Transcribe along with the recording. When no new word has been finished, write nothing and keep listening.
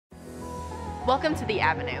Welcome to The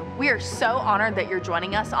Avenue. We are so honored that you're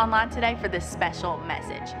joining us online today for this special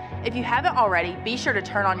message. If you haven't already, be sure to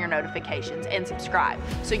turn on your notifications and subscribe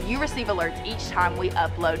so you receive alerts each time we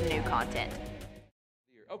upload new content.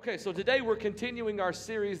 Okay, so today we're continuing our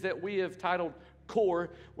series that we have titled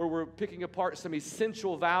Core, where we're picking apart some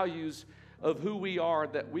essential values of who we are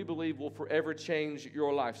that we believe will forever change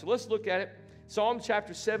your life. So let's look at it. Psalm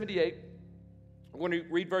chapter 78. We're going to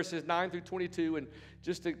read verses 9 through 22, and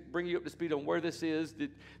just to bring you up to speed on where this is,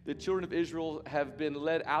 the children of Israel have been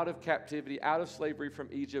led out of captivity, out of slavery from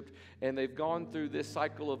Egypt, and they've gone through this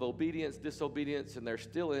cycle of obedience, disobedience, and they're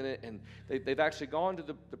still in it, and they've actually gone to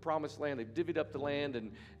the promised land. They've divvied up the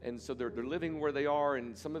land, and so they're living where they are,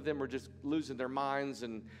 and some of them are just losing their minds,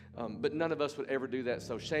 but none of us would ever do that,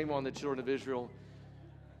 so shame on the children of Israel.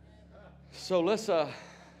 So let's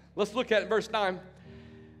look at verse 9.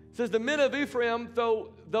 It says, the men of Ephraim,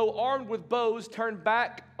 though armed with bows, turned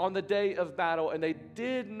back on the day of battle, and they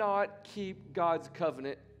did not keep God's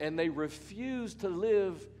covenant, and they refused to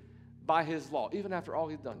live by his law, even after all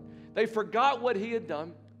he'd done. They forgot what he had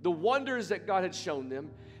done, the wonders that God had shown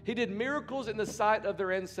them. He did miracles in the sight of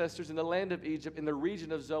their ancestors in the land of Egypt, in the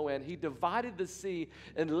region of Zoan. He divided the sea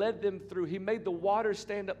and led them through. He made the water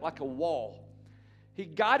stand up like a wall. He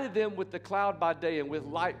guided them with the cloud by day and with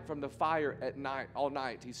light from the fire at night, all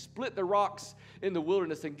night. He split the rocks in the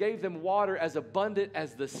wilderness and gave them water as abundant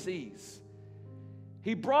as the seas.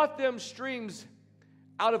 He brought them streams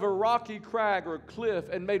out of a rocky crag or cliff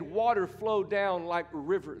and made water flow down like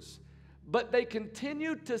rivers. But they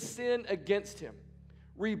continued to sin against him,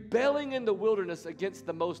 rebelling in the wilderness against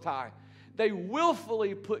the Most High. They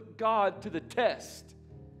willfully put God to the test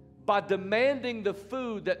by demanding the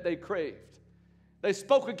food that they craved. They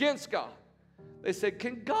spoke against God. They said,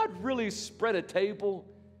 can God really spread a table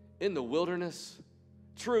in the wilderness?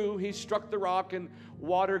 True, he struck the rock and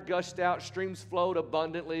water gushed out, streams flowed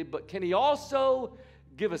abundantly, but can he also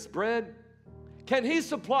give us bread? Can he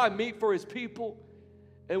supply meat for his people?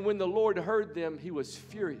 And when the Lord heard them, he was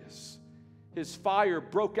furious. His fire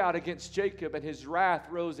broke out against Jacob, and his wrath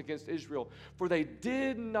rose against Israel, for they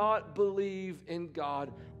did not believe in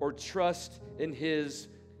God or trust in his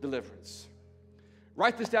deliverance.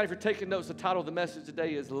 Write this down if you're taking notes. The title of the message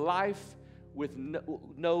today is Life with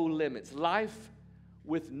No Limits. Life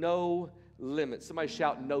with no limits. Somebody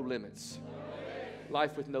shout, no limits. No limits.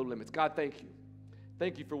 Life with no limits. God, thank you.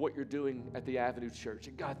 Thank you for what you're doing at the Avenue Church.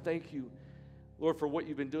 And God, thank you, Lord, for what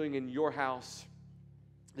you've been doing in your house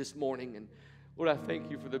this morning. And Lord, I thank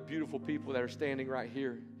you for the beautiful people that are standing right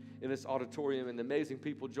here in this auditorium and the amazing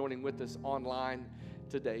people joining with us online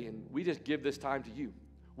today. And we just give this time to you.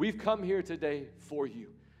 We've come here today for you,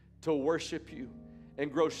 to worship you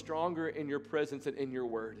and grow stronger in your presence and in your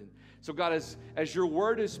word. And so God, as your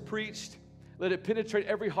word is preached, let it penetrate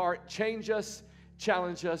every heart, change us,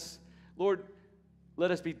 challenge us. Lord, let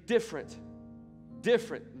us be different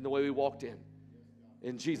than the way we walked in.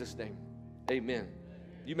 In Jesus' name, amen.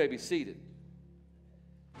 You may be seated.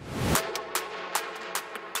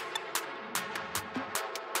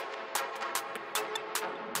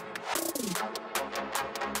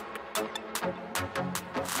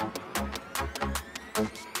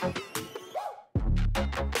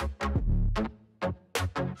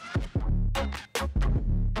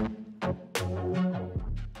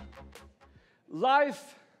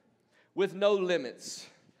 Life with no limits.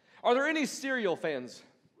 Are there any cereal fans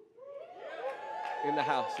in the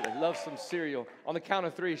house today? Love some cereal. On the count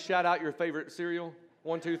of three, shout out your favorite cereal.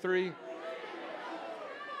 1, 2, 3.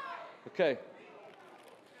 Okay.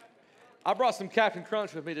 I brought some Captain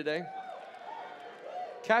Crunch with me today.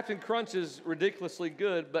 Captain Crunch is ridiculously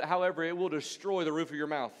good, but however, it will destroy the roof of your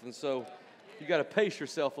mouth. And so you got to pace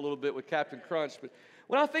yourself a little bit with Captain Crunch. But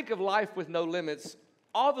when I think of life with no limits,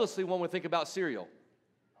 obviously one would think about cereal.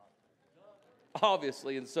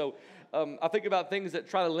 Obviously. And so I think about things that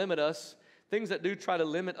try to limit us. Things that do try to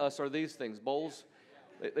limit us are these things. Bowls.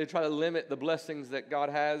 They try to limit the blessings that God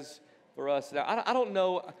has for us. Now, I don't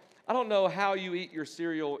know how you eat your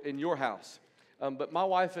cereal in your house. But my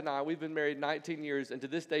wife and I, we've been married 19 years, and to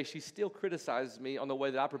this day, she still criticizes me on the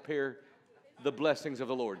way that I prepare the blessings of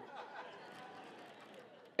the Lord.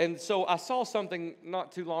 And so I saw something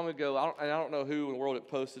not too long ago, I don't know who in the world it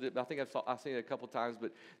posted it, but I think I've seen it a couple times,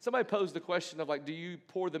 but somebody posed the question of like, do you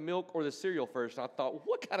pour the milk or the cereal first? And I thought, well,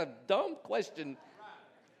 what kind of dumb question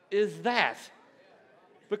is that?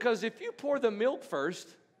 Because if you pour the milk first,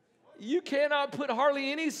 you cannot put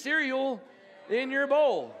hardly any cereal in your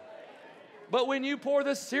bowl. But when you pour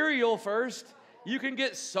the cereal first, you can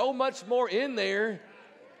get so much more in there,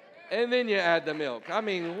 and then you add the milk. I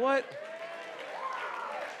mean, what?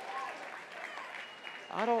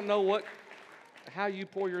 I don't know what how you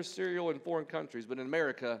pour your cereal in foreign countries, but in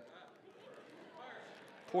America,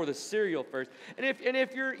 pour the cereal first. And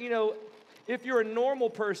if you're, if you're a normal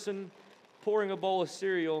person pouring a bowl of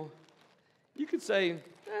cereal, you could say,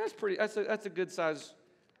 that's a good size.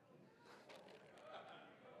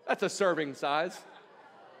 That's a serving size.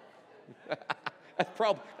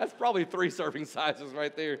 That's probably 3 serving sizes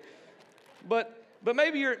right there. But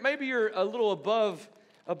maybe you're a little above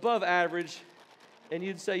average, and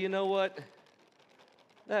you'd say, you know what?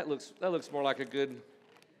 That looks more like a good,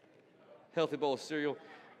 healthy bowl of cereal.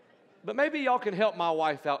 But maybe y'all can help my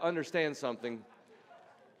wife out understand something,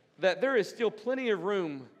 that there is still plenty of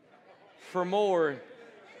room for more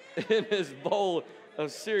in this bowl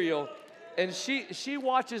of cereal. And she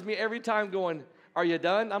watches me every time going, are you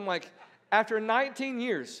done? I'm like, after 19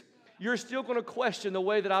 years, you're still going to question the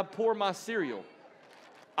way that I pour my cereal.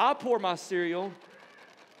 I pour my cereal.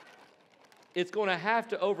 It's going to have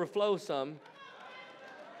to overflow some.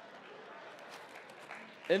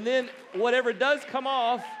 And then whatever does come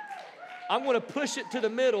off, I'm going to push it to the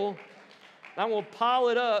middle. I'm going to pile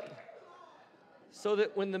it up so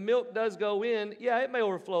that when the milk does go in, yeah, it may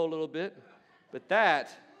overflow a little bit, but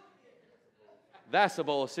that's a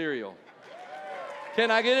bowl of cereal. Can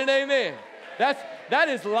I get an amen? That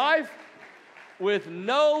is life with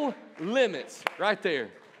no limits right there.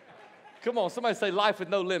 Come on, somebody say life with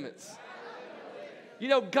no limits.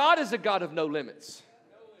 God is a God of no limits.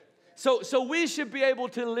 So we should be able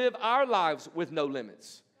to live our lives with no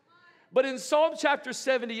limits. But in Psalm chapter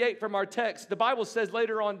 78 from our text, the Bible says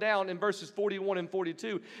later on down in verses 41 and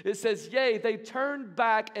 42, it says, yea, they turned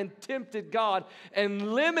back and tempted God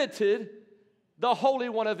and limited the Holy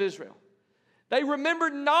One of Israel. They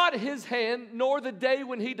remembered not his hand, nor the day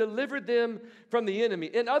when he delivered them from the enemy.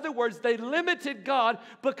 In other words, they limited God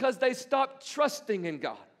because they stopped trusting in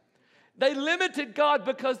God. They limited God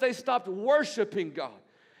because they stopped worshiping God.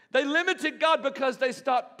 They limited God because they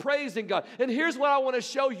stopped praising God. And here's what I want to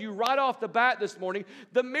show you right off the bat this morning.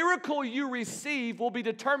 The miracle you receive will be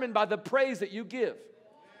determined by the praise that you give.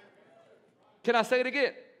 Can I say it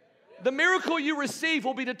again? The miracle you receive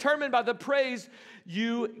will be determined by the praise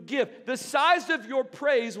you give. The size of your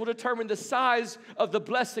praise will determine the size of the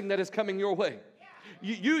blessing that is coming your way.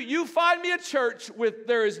 You find me a church with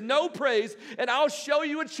there is no praise, and I'll show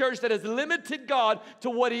you a church that has limited God to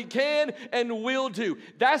what he can and will do.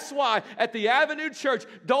 That's why at the Avenue Church,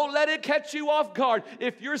 don't let it catch you off guard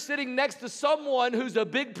if you're sitting next to someone who's a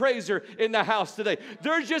big praiser in the house today.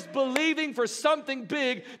 They're just believing for something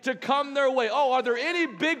big to come their way. Oh, are there any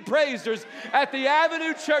big praisers at the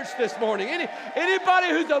Avenue Church this morning? Anybody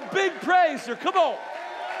who's a big praiser? Come on.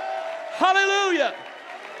 Hallelujah.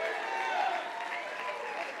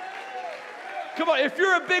 Come on, if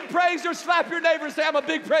you're a big praiser, slap your neighbor and say, I'm a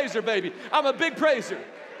big praiser, baby. I'm a big praiser.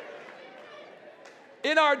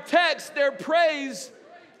 In our text, their praise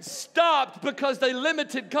stopped because they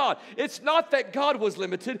limited God. It's not that God was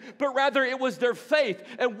limited, but rather it was their faith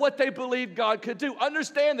and what they believed God could do.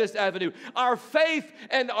 Understand this, Avenue. Our faith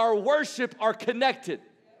and our worship are connected.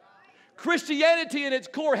 Christianity in its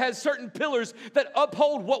core has certain pillars that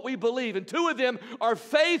uphold what we believe, and 2 of them are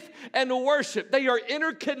faith and worship. They are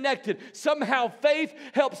interconnected. Somehow faith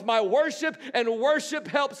helps my worship, and worship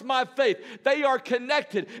helps my faith. They are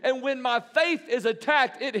connected, and when my faith is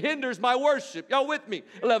attacked, it hinders my worship. Y'all with me?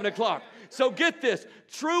 11 o'clock. So get this,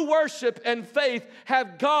 true worship and faith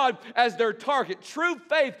have God as their target. True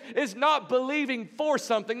faith is not believing for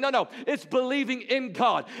something. No, it's believing in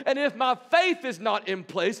God. And if my faith is not in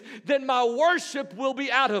place, then my worship will be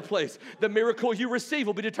out of place. The miracle you receive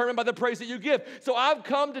will be determined by the praise that you give. So I've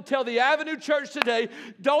come to tell the Avenue Church today,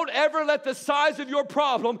 don't ever let the size of your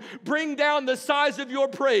problem bring down the size of your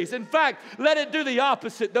praise. In fact, let it do the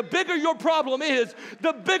opposite. The bigger your problem is,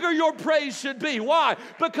 the bigger your praise should be. Why?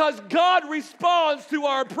 Because God responds to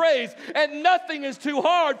our praise, and nothing is too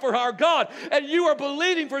hard for our God. And you are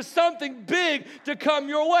believing for something big to come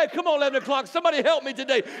your way. Come on, 11 o'clock. Somebody help me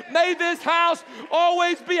today. May this house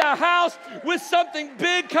always be a house with something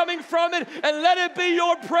big coming from it, and let it be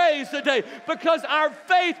your praise today, because our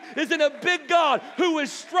faith is in a big God who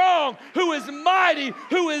is strong, who is mighty,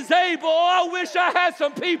 who is able. Oh, I wish I had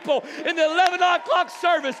some people in the 11 o'clock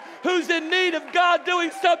service who's in need of God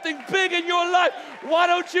doing something big in your life. Why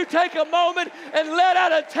don't you take a moment and let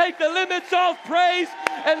out a take the limits off praise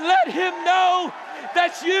and let him know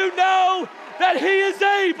that you know that he is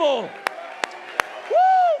able.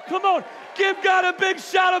 Woo! Come on, give God a big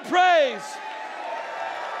shout of praise.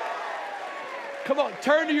 Come on,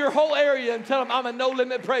 turn to your whole area and tell them, I'm a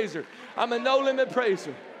no-limit praiser. I'm a no-limit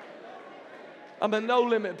praiser. I'm a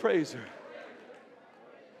no-limit praiser.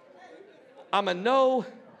 I'm a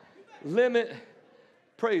no-limit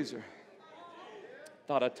praiser.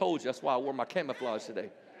 Thought I told you. That's why I wore my camouflage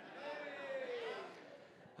today.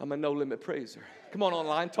 I'm a no-limit praiser. Come on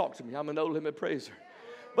online, talk to me. I'm a no-limit praiser.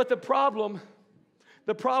 But the problem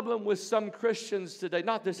with some Christians today,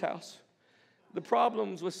 not this house, the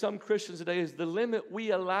problems with some Christians today is the limit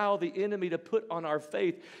we allow the enemy to put on our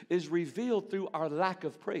faith is revealed through our lack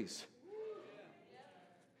of praise.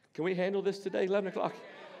 Can we handle this today, 11 o'clock?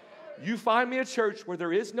 You find me a church where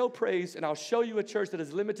there is no praise, and I'll show you a church that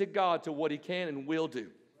has limited God to what he can and will do.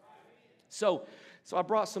 So I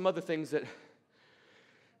brought some other things that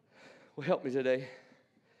will help me today.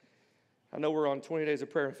 I know we're on 20 days of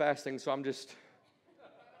prayer and fasting, so I'm just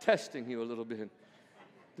testing you a little bit,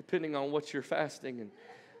 depending on what you're fasting.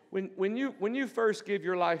 And when you first give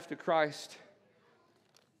your life to Christ,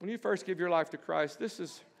 this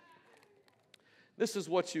is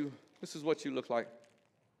what you look like.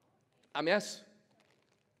 I mean, that's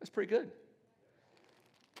pretty good.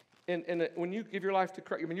 And when you give your life to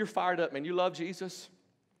Christ, I mean, you're fired up, man. You love Jesus.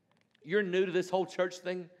 You're new to this whole church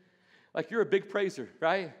thing. Like, you're a big praiser,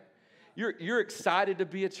 right? You're excited to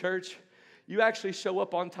be at church. You actually show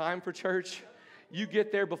up on time for church. You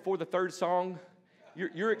get there before the third song.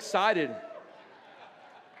 You're excited.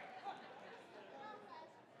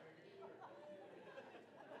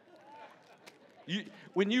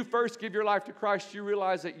 When you first give your life to Christ, you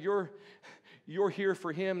realize that you're here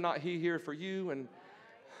for him, not he here for you. And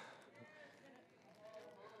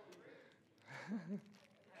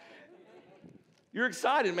you're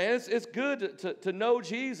excited, man. It's good to know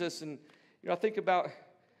Jesus. And I think about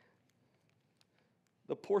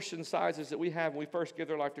the portion sizes that we have when we first give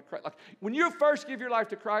our life to Christ. Like, when you first give your life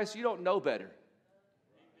to Christ, you don't know better.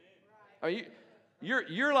 I mean, you're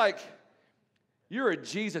a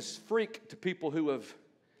Jesus freak to people who have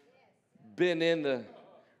been in the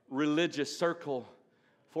religious circle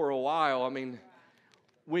for a while. I mean,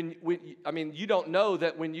 you don't know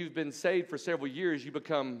that when you've been saved for several years, you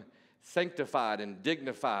become sanctified and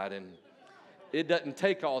dignified, and it doesn't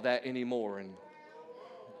take all that anymore. And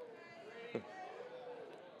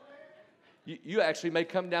you actually may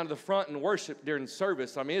come down to the front and worship during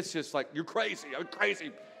service. I mean, it's just like, you're crazy.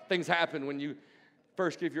 Crazy things happen when you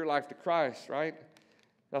first give your life to Christ, right?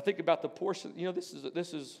 Now think about the portion.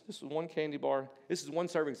 This is one candy bar. This is one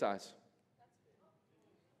serving size.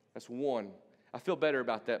 That's one. I feel better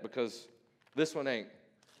about that because this one ain't.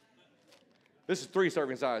 This is 3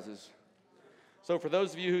 serving sizes. So for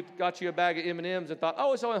those of you who got you a bag of M&Ms and thought,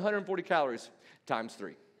 oh, it's only 140 calories, times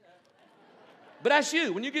 3. But that's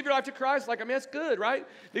you. When you give your life to Christ, that's good, right?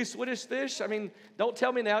 These Swedish fish, don't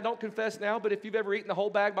tell me now, don't confess now, but if you've ever eaten the whole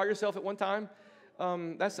bag by yourself at one time,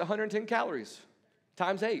 that's 110 calories,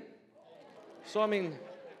 times 8. So,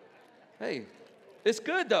 hey, it's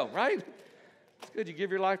good though, right? It's good you give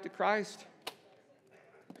your life to Christ.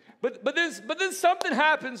 But then something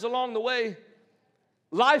happens along the way.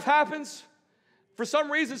 Life happens. For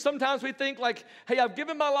some reason, sometimes we think like, hey, I've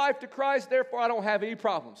given my life to Christ, therefore I don't have any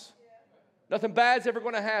problems. Nothing bad's ever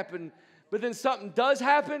going to happen. But then something does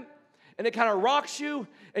happen, and it kind of rocks you,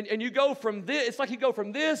 and you go from this. It's like you go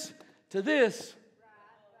from this to this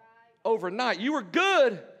overnight. You were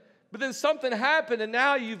good, but then something happened, and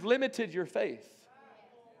now you've limited your faith.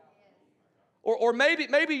 Or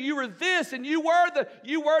maybe you were this, and you were the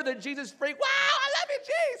Jesus freak. Wow, I love you,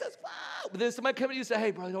 Jesus. Wow. But then somebody come to you and say,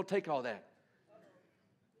 hey, brother, don't take all that.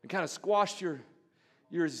 And kind of squash your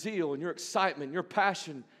zeal and your excitement and your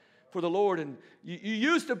passion for the Lord. And you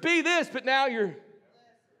used to be this, but now you're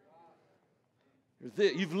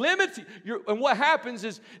this. You've limited. And what happens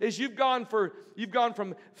is you've gone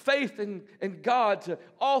from faith in God to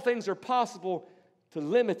all things are possible to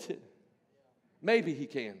limited. Maybe he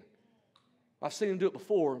can. I've seen him do it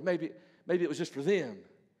before. Maybe it was just for them.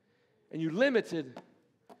 And you limited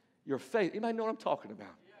your faith. Anybody know what I'm talking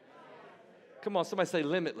about? Come on, somebody say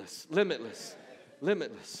limitless, limitless,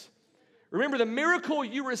 limitless. Remember, the miracle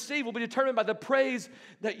you receive will be determined by the praise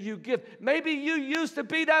that you give. Maybe you used to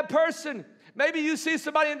be that person. Maybe you see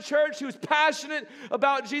somebody in church who's passionate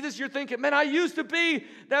about Jesus. You're thinking, man, I used to be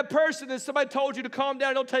that person. And somebody told you to calm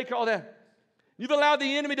down. Don't take all that. You've allowed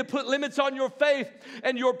the enemy to put limits on your faith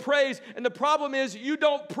and your praise. And the problem is you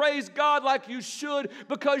don't praise God like you should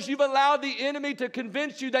because you've allowed the enemy to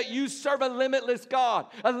convince you that you serve a limitless God,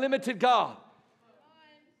 a limited God.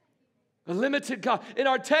 A limited God. In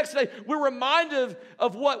our text today, we're reminded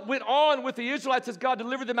of what went on with the Israelites as God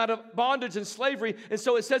delivered them out of bondage and slavery. And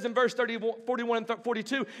so it says in verse 41 and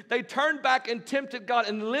 42, they turned back and tempted God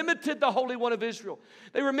and limited the Holy One of Israel.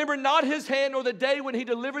 They remembered not his hand or the day when he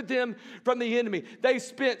delivered them from the enemy. They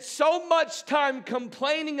spent so much time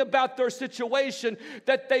complaining about their situation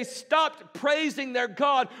that they stopped praising their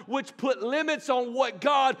God, which put limits on what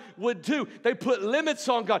God would do. They put limits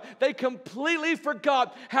on God. They completely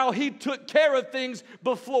forgot how he took care of things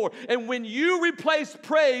before. And when you replace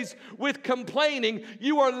praise with complaining,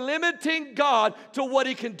 you are limiting God to what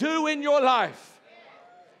he can do in your life.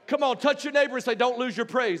 Come on, touch your neighbor and say, don't lose your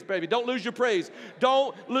praise, baby. Don't lose your praise.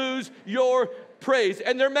 Don't lose your praise.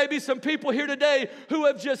 And there may be some people here today who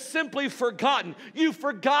have just simply forgotten. You've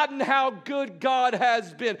forgotten how good God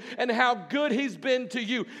has been and how good he's been to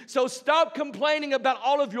you. So stop complaining about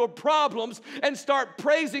all of your problems and start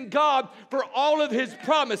praising God for all of his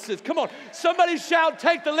promises. Come on, somebody shout,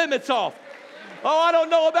 take the limits off. Oh, I don't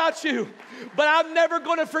know about you, but I'm never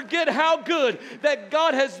going to forget how good that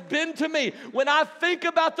God has been to me. When I think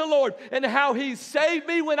about the Lord and how he saved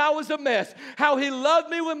me when I was a mess, how he loved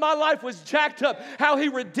me when my life was jacked up, how he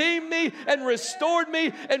redeemed me and restored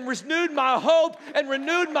me and renewed my hope and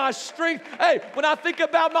renewed my strength. Hey, when I think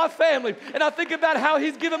about my family and I think about how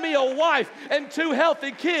he's given me a wife and 2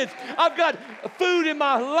 healthy kids, I've got food in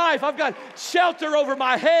my life, I've got shelter over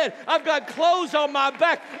my head, I've got clothes on my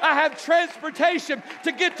back, I have transportation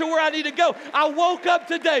to get to where I need to go. I woke up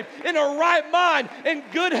today in a right mind, in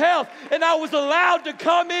good health, and I was allowed to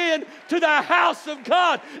come in to the house of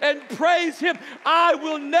God and praise him. I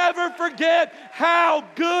will never forget how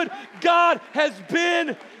good God has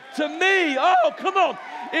been to me. Oh, come on.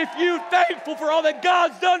 If you're thankful for all that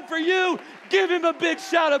God's done for you, give him a big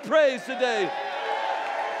shout of praise today.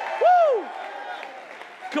 Woo!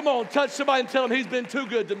 Come on, touch somebody and tell him he's been too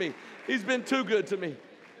good to me. He's been too good to me.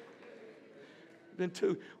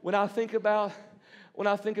 When I think about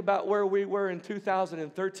where we were in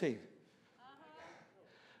 2013,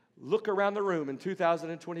 look around the room in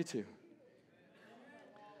 2022,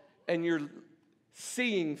 and you're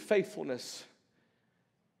seeing faithfulness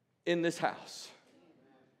in this house.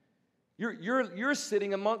 You're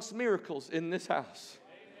sitting amongst miracles in this house.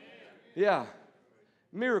 Yeah,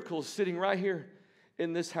 miracles sitting right here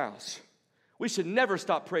in this house. We should never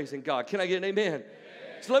stop praising God. Can I get an amen?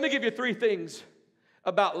 So let me give you 3 things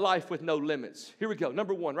about life with no limits. Here we go.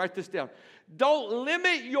 Number 1, write this down. Don't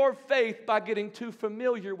limit your faith by getting too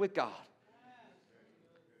familiar with God.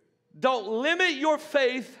 Don't limit your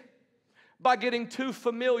faith by getting too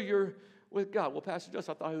familiar with God. Well, Pastor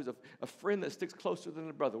Justin, I thought he was a friend that sticks closer than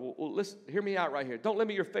a brother. Well, listen, hear me out right here. Don't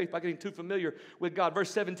limit your faith by getting too familiar with God. Verse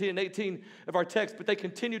 17 and 18 of our text, but they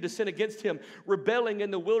continued to sin against him, rebelling in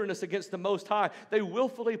the wilderness against the Most High. They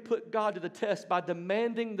willfully put God to the test by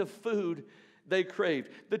demanding the food they craved.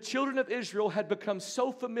 The children of Israel had become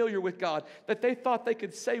so familiar with God that they thought they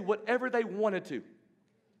could say whatever they wanted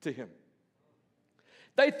to him.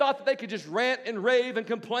 They thought that they could just rant and rave and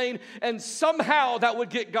complain, and somehow that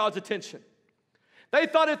would get God's attention. They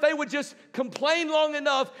thought if they would just complain long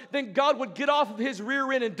enough, then God would get off of his rear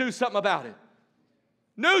end and do something about it.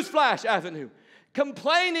 Newsflash, Avenue.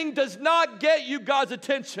 Complaining does not get you God's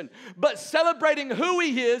attention, but celebrating who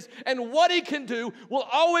he is and what he can do will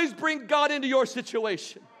always bring God into your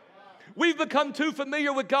situation. We've become too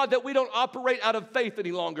familiar with God that we don't operate out of faith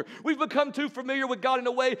any longer. We've become too familiar with God in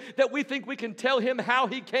a way that we think we can tell him how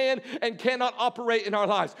he can and cannot operate in our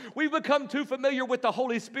lives. We've become too familiar with the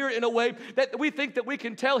Holy Spirit in a way that we think that we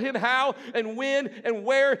can tell him how and when and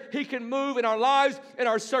where he can move in our lives and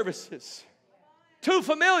our services. Too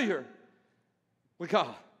familiar with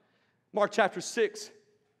God. Mark chapter 6,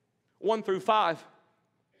 1 through 5.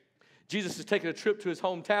 Jesus is taking a trip to his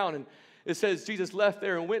hometown, and it says Jesus left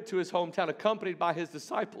there and went to his hometown accompanied by his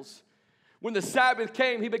disciples. When the Sabbath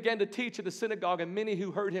came, he began to teach in the synagogue, and many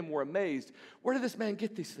who heard him were amazed. Where did this man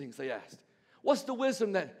get these things, they asked. What's the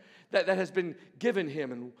wisdom that has been given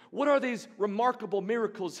him? And what are these remarkable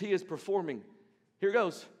miracles he is performing? Here it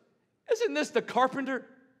goes. Isn't this the carpenter?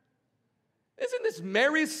 Isn't this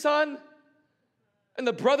Mary's son? And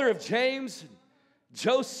the brother of James, and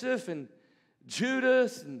Joseph, and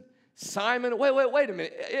Judas, and Simon. Wait a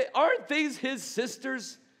minute. Aren't these his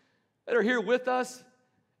sisters that are here with us?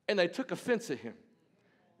 And they took offense at him.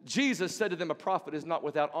 Jesus said to them, a prophet is not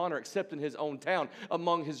without honor except in his own town,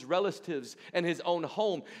 among his relatives and his own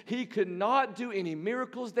home. He could not do any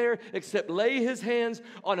miracles there except lay his hands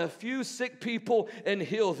on a few sick people and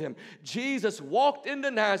heal them. Jesus walked into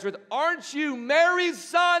Nazareth. Aren't you Mary's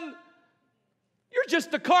son? You're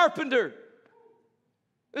just a carpenter.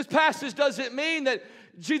 This passage doesn't mean that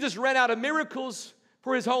Jesus ran out of miracles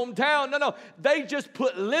for his hometown. No. They just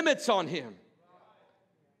put limits on him.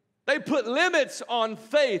 They put limits on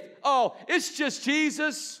faith. Oh, it's just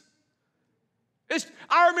Jesus.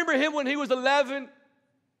 I remember him when he was 11.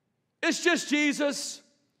 It's just Jesus.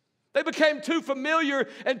 They became too familiar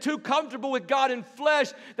and too comfortable with God in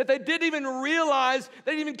flesh that they didn't even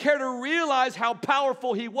care to realize how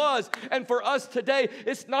powerful he was. And for us today,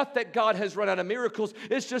 it's not that God has run out of miracles.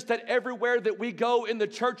 It's just that everywhere that we go in the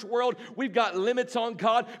church world, we've got limits on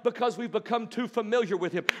God because we've become too familiar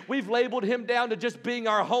with him. We've labeled him down to just being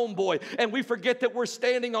our homeboy, and we forget that we're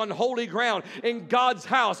standing on holy ground in God's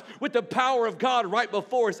house with the power of God right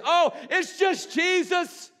before us. Oh, it's just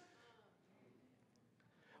Jesus.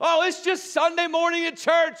 Oh, it's just Sunday morning at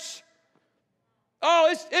church.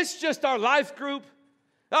 Oh, it's just our life group.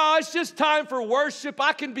 Oh, it's just time for worship.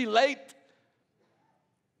 I can be late.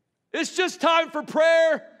 It's just time for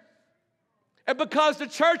prayer. And because the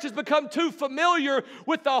church has become too familiar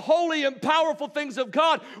with the holy and powerful things of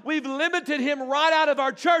God, we've limited him right out of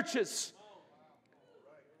our churches.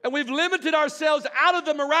 And we've limited ourselves out of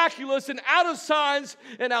the miraculous and out of signs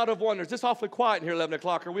and out of wonders. It's awfully quiet in here, 11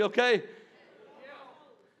 o'clock. Are we okay?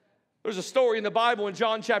 There's a story in the Bible in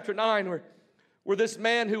John chapter 9 where this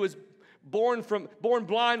man who was born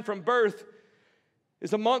blind from birth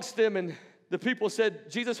is amongst them, and the people said,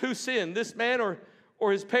 Jesus, who sinned, this man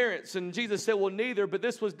or his parents? And Jesus said, well, neither, but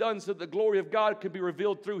this was done so that the glory of God could be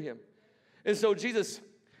revealed through him. And so Jesus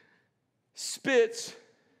spits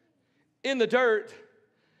in the dirt,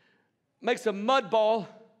 makes a mud ball,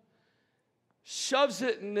 shoves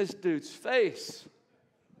it in this dude's face.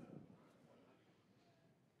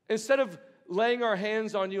 Instead of laying our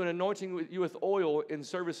hands on you and anointing you with oil in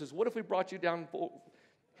services, what if we brought you down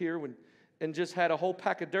here and just had a whole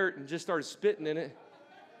pack of dirt and just started spitting in it?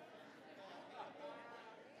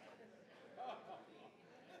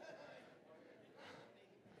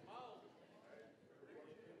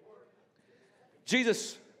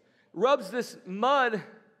 Jesus rubs this mud.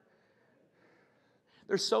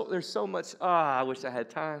 There's so much. I wish I had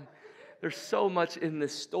time. There's so much in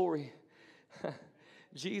this story.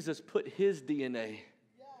 Jesus put his DNA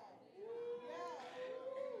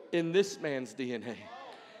in this man's DNA.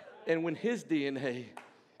 And when his DNA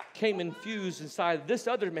came infused inside this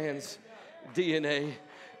other man's DNA,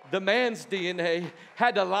 the man's DNA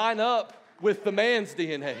had to line up with the man's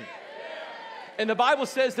DNA. And the Bible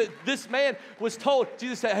says that this man was told,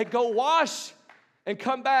 Jesus said, hey, go wash and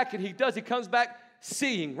come back. And he does. He comes back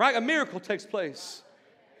seeing, right? A miracle takes place.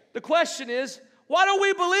 The question is, why don't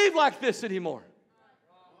we believe like this anymore?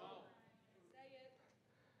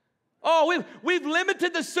 Oh, we've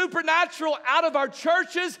limited the supernatural out of our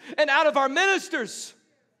churches and out of our ministers.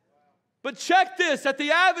 But check this, at the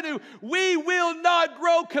Avenue, we will not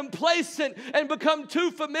grow complacent and become too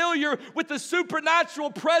familiar with the supernatural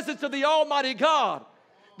presence of the Almighty God.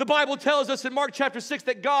 The Bible tells us in Mark chapter 6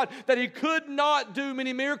 that he could not do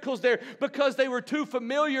many miracles there because they were too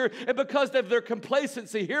familiar and because of their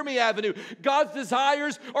complacency. Hear me, Avenue. God's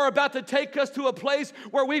desires are about to take us to a place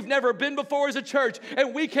where we've never been before as a church,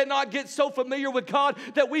 and we cannot get so familiar with God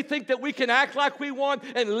that we think that we can act like we want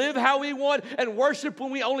and live how we want and worship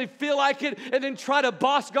when we only feel like it, and then try to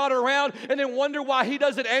boss God around and then wonder why he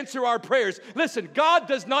doesn't answer our prayers. Listen, God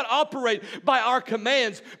does not operate by our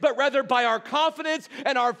commands, but rather by our confidence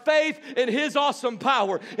and our faith in his awesome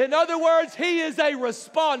power. In other words, he is a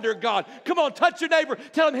responder God. Come on, touch your neighbor.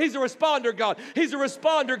 Tell him he's a responder God. He's a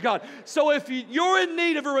responder God. So if you're in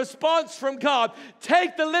need of a response from God,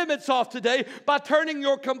 take the limits off today by turning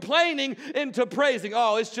your complaining into praising.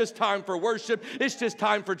 Oh, it's just time for worship. It's just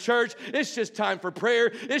time for church. It's just time for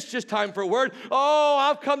prayer. It's just time for word. Oh,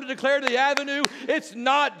 I've come to declare to the Avenue, it's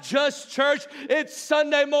not just church. It's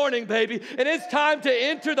Sunday morning, baby. And it's time to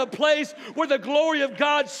enter the place where the glory of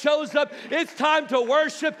God shows up. It's time to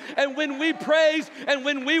worship, and when we praise and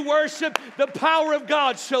when we worship, the power of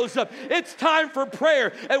God shows up. It's time for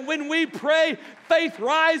prayer, and when we pray, faith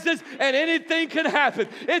rises and anything can happen.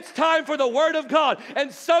 It's time for the Word of God,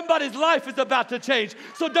 and somebody's life is about to change.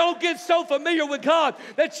 So don't get so familiar with God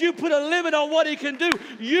that you put a limit on what he can do.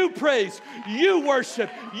 You praise, you worship,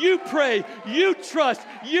 you pray, you trust,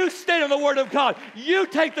 you stand on the Word of God. You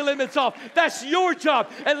take the limits off. That's your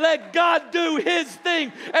job, and let God do his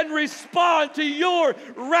thing and respond to your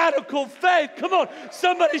radical faith. Come on,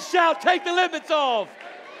 somebody shout, take the limits off.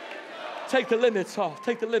 Take the limits off.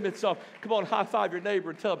 Take the limits off. Come on, high five your neighbor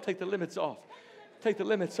and tell him, take the limits off. Take the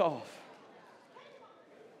limits off.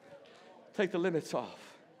 Take the limits off.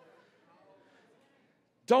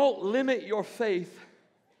 Don't limit your faith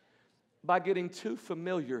by getting too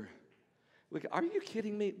familiar Look, are you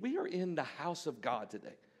kidding me? We are in the house of God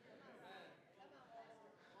today.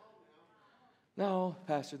 No,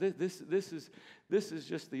 Pastor, this is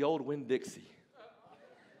just the old Winn-Dixie.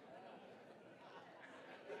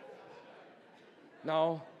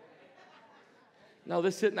 No,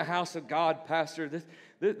 this isn't the house of God, Pastor.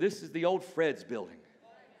 This is the old Fred's building.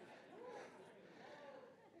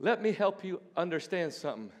 Let me help you understand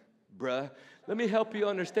something, bruh. Let me help you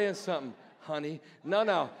understand something, honey.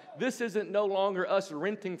 No. This isn't no longer us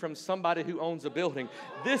renting from somebody who owns a building.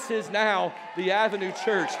 This is now the Avenue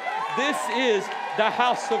Church. This is the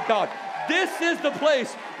house of God. This is the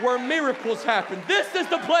place where miracles happen. This is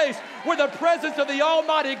the place where the presence of the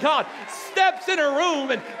Almighty God steps in a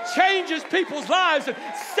room and changes people's lives and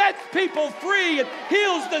sets people free and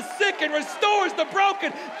heals the sick and restores the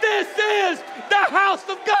broken. This is the house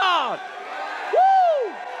of God.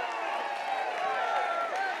 Woo!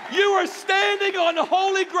 You are standing on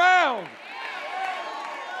holy ground.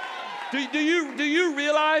 Do you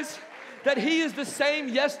realize that He is the same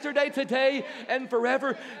yesterday, today, and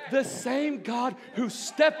forever? The same God who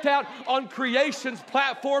stepped out on creation's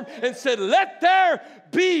platform and said, "Let there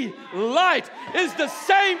be light," is the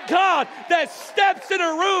same God that steps in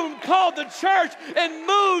a room called the church and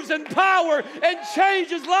moves in power and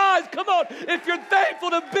changes lives. Come on, if you're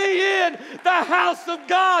thankful to be in the house of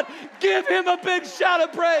God, give Him a big shout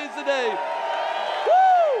of praise today.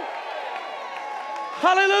 Woo!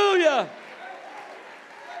 Hallelujah.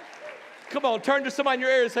 Come on, turn to somebody in your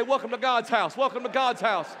area and say, "Welcome to God's house. Welcome to God's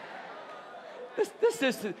house."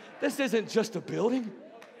 This isn't just a building.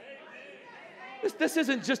 This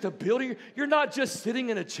isn't just a building. You're not just sitting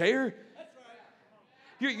in a chair.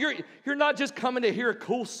 You're not just coming to hear a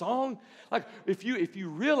cool song. Like if you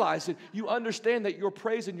realize it, you understand that your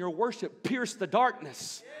praise and your worship pierce the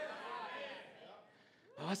darkness.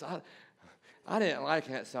 I didn't like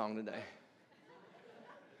that song today.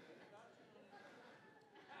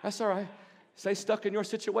 That's all right. Stay stuck in your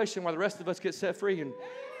situation while the rest of us get set free and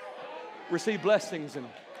receive blessings. And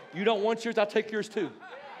you don't want yours, I'll take yours too.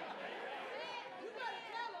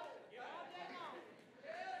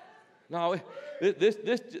 No, this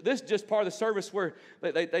is just part of the service where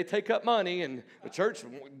they take up money, and the church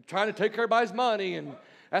trying to take everybody's money, and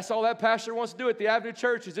that's all that pastor wants to do at the Avenue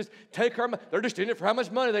Church is just take her money. They're just in it for how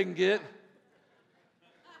much money they can get.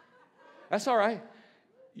 That's all right.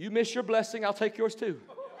 You miss your blessing, I'll take yours too.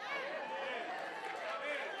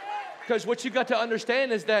 Because what you got to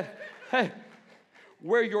understand is that, hey,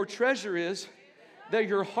 where your treasure is, there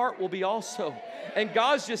your heart will be also. And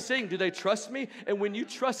God's just saying, do they trust me? And when you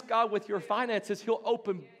trust God with your finances, He'll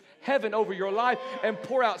open heaven over your life and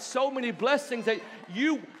pour out so many blessings that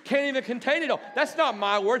you can't even contain it all. That's not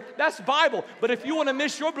my word, that's Bible. But if you want to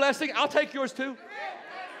miss your blessing, I'll take yours too.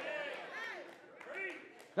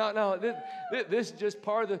 No, this is just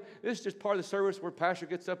part of the service where pastor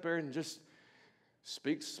gets up there and just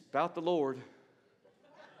speaks about the Lord.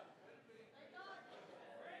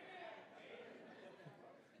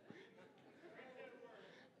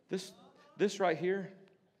 This right here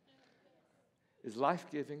is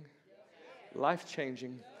life-giving,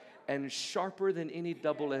 life-changing, and sharper than any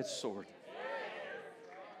double-edged sword.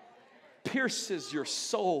 Pierces your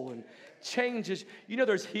soul and changes. You know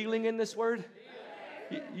there's healing in this word?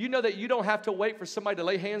 You know that you don't have to wait for somebody to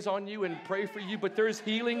lay hands on you and pray for you, but there's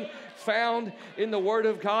healing found in the Word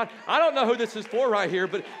of God. I don't know who this is for right here,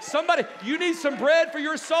 but somebody, you need some bread for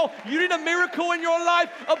your soul. You need a miracle in your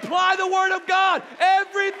life. Apply the Word of God.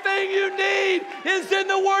 Everything you need is in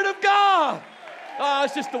the Word of God. Oh,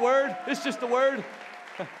 it's just the Word. It's just the Word.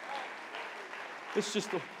 It's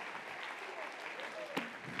just the...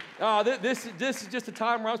 Oh, this is just a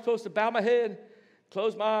time where I'm supposed to bow my head,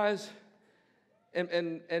 close my eyes,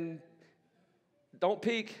 and don't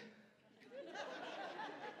peek.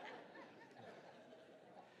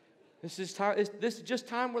 This is just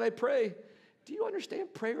time where they pray. Do you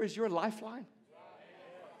understand? Prayer is your lifeline.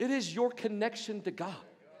 It is your connection to God.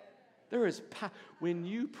 There is power. When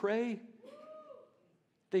you pray,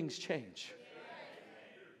 things change.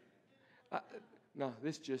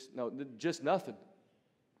 Just nothing.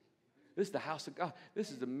 This is the house of God.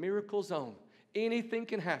 This is the miracle zone. Anything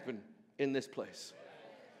can happen in this place.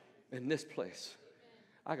 In this place.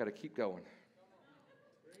 I got to keep going.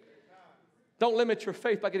 Don't limit your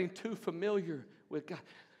faith by getting too familiar with God.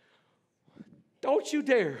 Don't you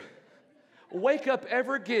dare wake up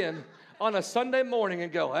ever again on a Sunday morning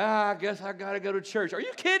and go, I guess I got to go to church. Are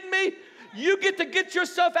you kidding me? You get to get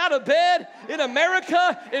yourself out of bed in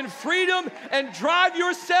America in freedom and drive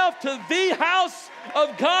yourself to the house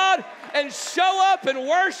of God. and show up and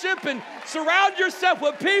worship and surround yourself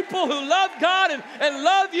with people who love God and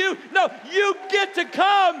love you. No, you get to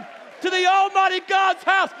come to the Almighty God's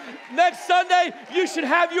house. Next Sunday, you should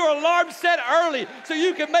have your alarm set early so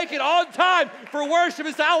you can make it on time for worship.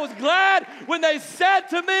 And so I was glad when they said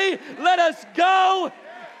to me, let us go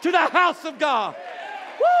to the house of God.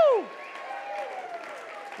 Woo!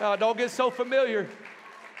 Now, don't get so familiar.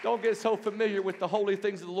 Don't get so familiar with the holy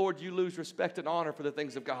things of the Lord, you lose respect and honor for the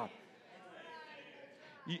things of God.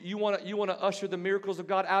 You want to usher the miracles of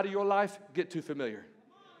God out of your life? Get too familiar.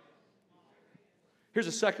 Here's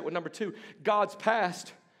a second one, number 2. God's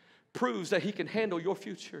past proves that he can handle your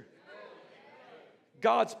future.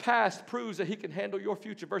 God's past proves that he can handle your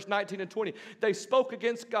future. Verse 19 and 20, they spoke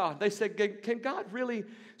against God. They said, can God really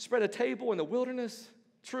spread a table in the wilderness?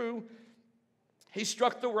 True. He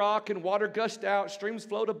struck the rock and water gushed out, streams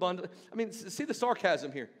flowed abundantly. I mean, see the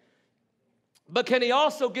sarcasm here. But can he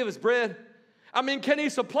also give us bread? I mean, can he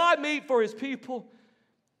supply meat for his people?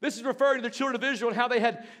 This is referring to the children of Israel and how they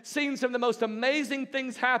had seen some of the most amazing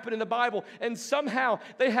things happen in the Bible, and somehow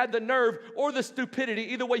they had the nerve or the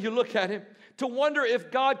stupidity, either way you look at it, to wonder if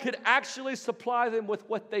God could actually supply them with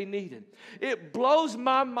what they needed. It blows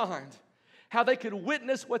my mind how they could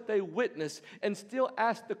witness what they witnessed and still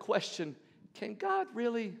ask the question, can God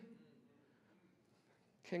really?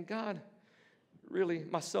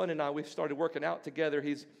 My son and I, we've started working out together.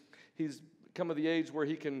 He's come to the age where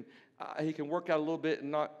he can work out a little bit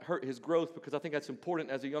and not hurt his growth, because I think that's important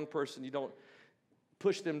as a young person. You don't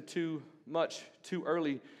push them too much too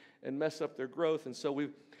early and mess up their growth. And so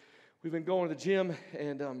we've been going to the gym,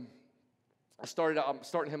 and I'm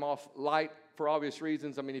starting him off light for obvious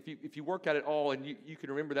reasons. I mean, if you work out at all and you can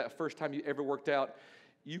remember that first time you ever worked out,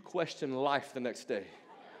 you question life the next day.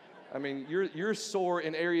 I mean, you're sore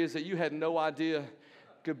in areas that you had no idea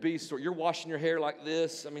could be sore. You're washing your hair like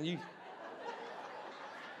this. I mean, you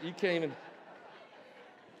can't even,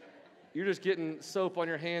 you're just getting soap on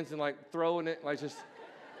your hands and like throwing it, like just.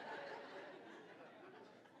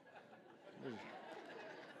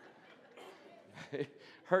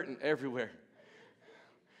 Hurting everywhere.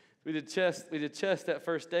 We did chest that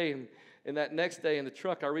first day, and that next day in the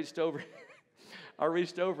truck, I reached over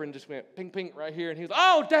and just went ping, ping right here, and he was,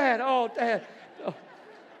 oh, Dad. Oh.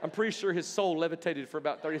 I'm pretty sure his soul levitated for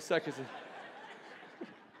about 30 seconds.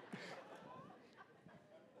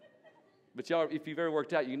 But y'all, if you've ever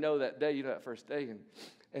worked out, you know that day, that first day.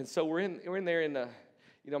 And so we're in there, and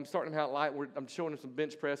I'm starting him out light. I'm showing him some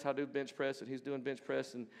bench press, how to do bench press, and he's doing bench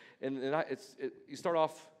press. And you start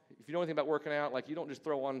off, if you know anything about working out, like you don't just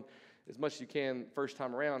throw on as much as you can first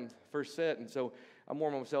time around, first set. And so I'm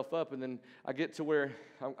warming myself up, and then I get to where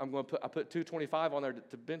I put 225 on there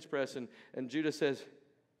to bench press, and Judah says,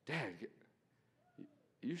 Dad,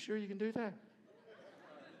 you sure you can do that?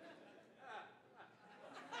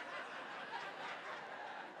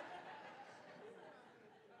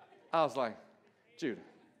 I was like, Judah,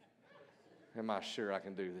 am I sure I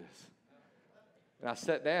can do this? And I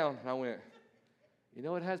sat down, and I went,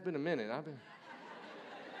 it has been a minute.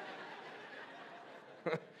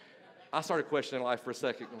 I started questioning life for a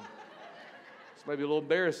second. It's maybe a little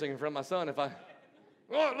embarrassing in front of my son a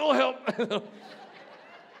little help.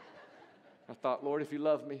 I thought, Lord, if you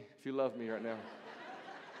love me right now,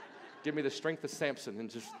 give me the strength of Samson and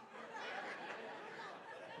just.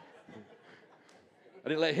 I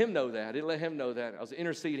didn't let him know that. I was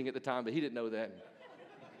interceding at the time, but he didn't know that.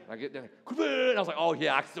 I get down, and I was like, oh,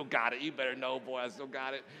 yeah, I still got it. You better know, boy, I still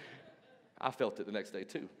got it. I felt it the next day,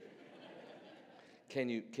 too. Can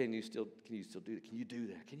you still do that? Can you do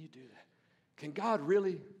that? Can God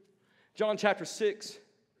really? John chapter 6,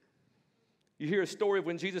 you hear a story of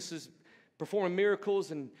when Jesus is performing miracles,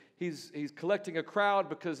 and he's collecting a crowd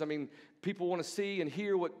because, people want to see and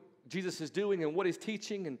hear what Jesus is doing and what he's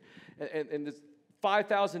teaching, and there's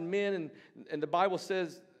 5,000 men, and the Bible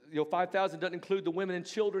says, 5,000 doesn't include the women and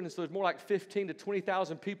children, and so there's more like 15 to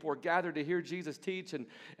 20,000 people are gathered to hear Jesus teach and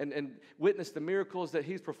witness the miracles that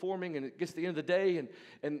he's performing, and it gets to the end of the day,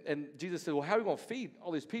 and Jesus said, well, how are we going to feed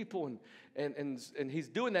all these people? And he's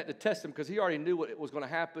doing that to test them because he already knew what was going to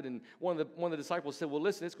happen, and one of the disciples said, well,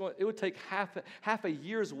 listen, it would take half a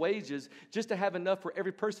year's wages just to have enough for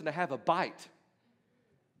every person to have a bite.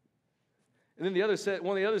 And then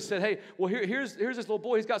one of the others said, hey, well, here's this little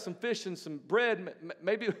boy. He's got some fish and some bread,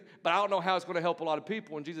 maybe, but I don't know how it's going to help a lot of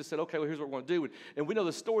people. And Jesus said, okay, well, here's what we're going to do. And we know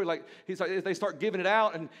the story, they start giving it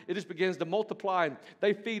out, and it just begins to multiply. And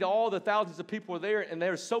they feed all the thousands of people there, and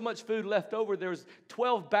there's so much food left over. There's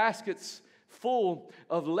 12 baskets full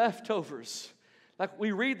of leftovers. Like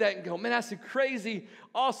we read that and go, man, that's a crazy,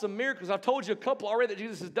 awesome miracles. I've told you a couple already that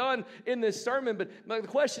Jesus has done in this sermon, but the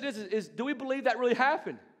question is do we believe that really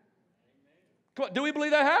happened? Come on, do we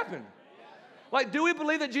believe that happened? Like, do we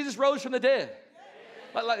believe that Jesus rose from the dead?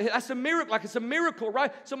 Like that's a miracle, like it's a miracle,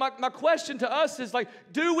 right? So my question to us is like,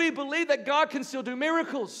 do we believe that God can still do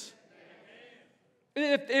miracles?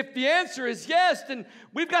 If the answer is yes, then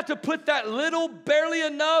we've got to put that little, barely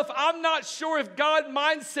enough, I'm not sure if God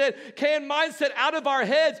mindset out of our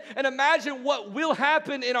heads and imagine what will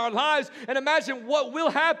happen in our lives and imagine what will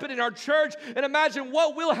happen in our church and imagine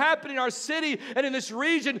what will happen in our city and in this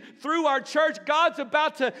region through our church. God's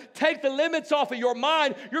about to take the limits off of your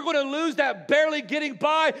mind. You're going to lose that barely getting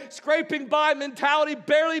by, scraping by mentality,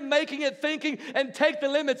 barely making it thinking, and take the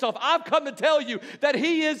limits off. I've come to tell you that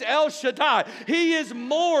He is El Shaddai. He is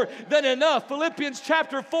more than enough. Philippians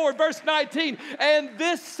chapter 4, verse 19. And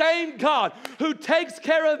this same God who takes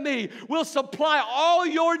care of me will supply all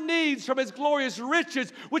your needs from His glorious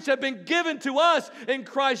riches, which have been given to us in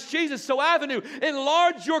Christ Jesus. So Avenue,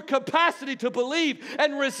 enlarge your capacity to believe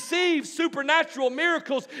and receive supernatural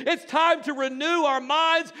miracles. It's time to renew our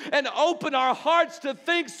minds and open our hearts to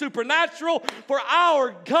think supernatural, for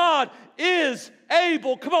our God is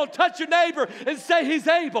able. Come on, touch your neighbor and say He's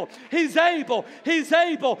able. He's able. He's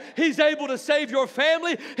able. He's able to save your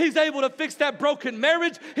family. He's able to fix that broken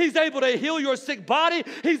marriage. He's able to heal your sick body.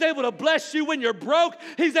 He's able to bless you when you're broke.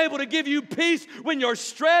 He's able to give you peace when you're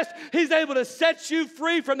stressed. He's able to set you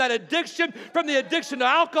free from that addiction, from the addiction to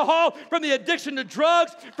alcohol, from the addiction to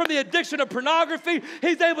drugs, from the addiction to pornography.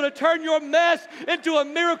 He's able to turn your mess into a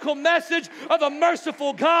miracle message of a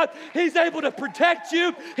merciful God. He's able to protect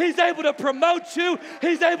you. He's able to promote you.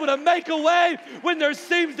 He's able to make a way when there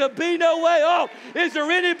seems to be no way. Oh, is there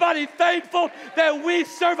anybody thankful that we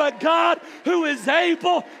serve a God who is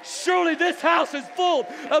able? Surely this house is full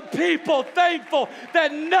of people thankful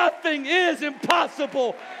that nothing is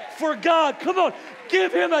impossible for God. Come on,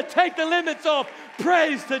 give Him a take the limits off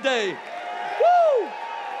praise today. Woo!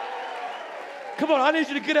 Come on, I need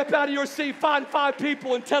you to get up out of your seat, find 5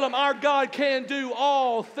 people and tell them our God can do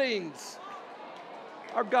all things.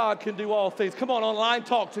 Our God can do all things. Come on, online,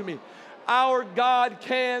 talk to me. Our God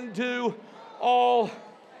can do all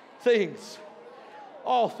things.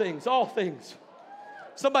 All things, all things.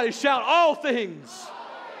 Somebody shout, all things.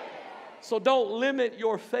 So don't limit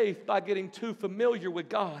your faith by getting too familiar with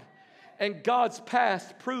God. And God's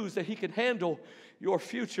past proves that He can handle your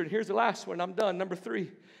future. And here's the last one. I'm done. Number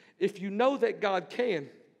 3. If you know that God can,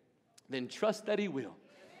 then trust that He will.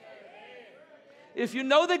 If you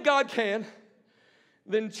know that God can,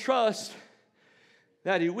 then trust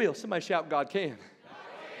that He will. Somebody shout, God can.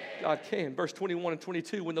 God can. Verse 21 and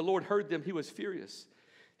 22, when the Lord heard them, He was furious.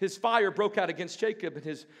 His fire broke out against Jacob, and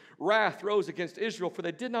His wrath rose against Israel, for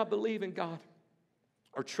they did not believe in God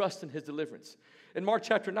or trust in His deliverance. In Mark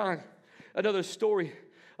chapter 9, another story.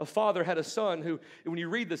 A father had a son who, when you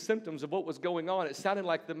read the symptoms of what was going on, it sounded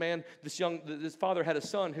like this father had a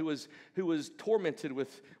son who was tormented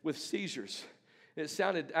with seizures. It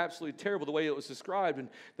sounded absolutely terrible the way it was described. And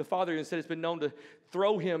the father even said it's been known to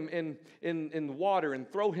throw him in water and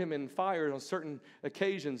throw him in fire on certain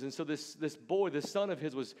occasions. And so this boy, this son of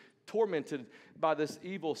his, was tormented by this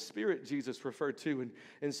evil spirit Jesus referred to.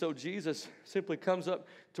 And so Jesus simply comes up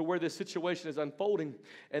to where this situation is unfolding.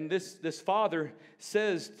 And this father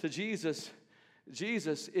says to Jesus,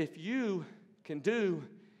 Jesus, if you can do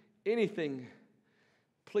anything,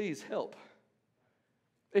 please help.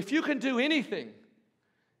 If you can do anything,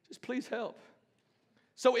 just please help.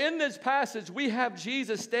 So in this passage, we have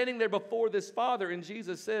Jesus standing there before this father, and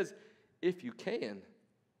Jesus says, if you can.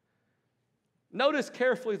 Notice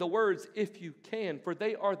carefully the words, if you can, for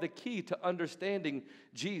they are the key to understanding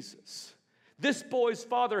Jesus. This boy's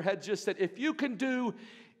father had just said, if you can do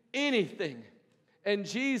anything. And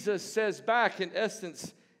Jesus says back, in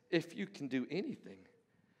essence, if you can do anything,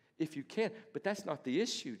 if you can. But that's not the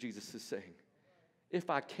issue, Jesus is saying. If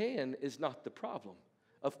I can is not the problem.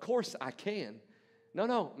 Of course I can.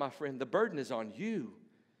 No, my friend, the burden is on you,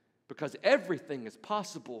 because everything is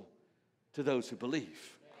possible to those who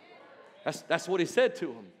believe. That's what He said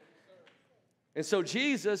to him. And so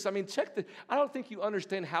Jesus, I don't think you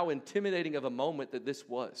understand how intimidating of a moment that this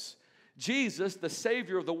was. Jesus, the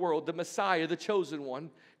Savior of the world, the Messiah, the chosen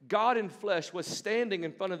one, God in flesh, was standing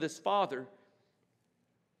in front of this father.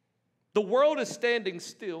 The world is standing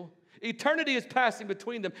still. Eternity is passing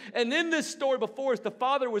between them. And in this story before us, the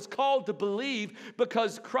father was called to believe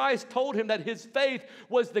because Christ told him that his faith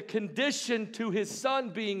was the condition to his son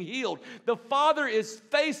being healed. The father is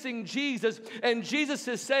facing Jesus, and Jesus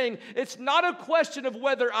is saying, it's not a question of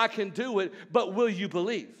whether I can do it, but will you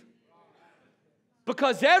believe?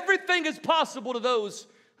 Because everything is possible to those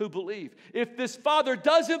who believe. If this father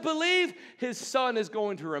doesn't believe, his son is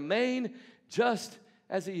going to remain just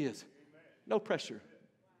as he is. No pressure.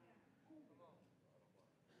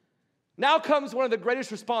 Now comes one of the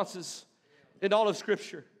greatest responses in all of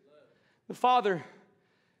Scripture. The father,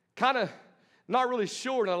 kind of not really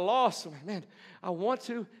sure and at a loss. Man, I want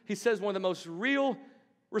to. He says one of the most real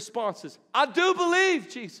responses. I do believe,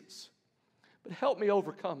 Jesus, but help me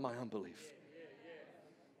overcome my unbelief.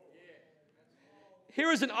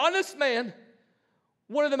 Here is an honest man,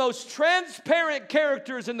 one of the most transparent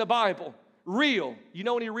characters in the Bible. Real. You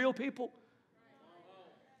know any real people?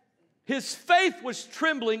 His faith was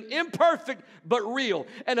trembling, imperfect, but real.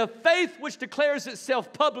 And a faith which declares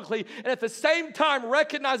itself publicly and at the same time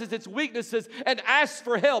recognizes its weaknesses and asks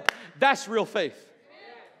for help. That's real faith.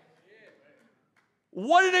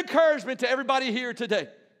 What an encouragement to everybody here today.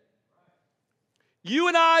 You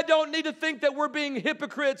and I don't need to think that we're being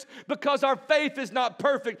hypocrites because our faith is not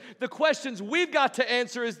perfect. The questions we've got to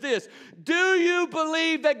answer is this. Do you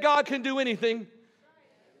believe that God can do anything?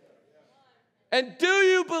 And do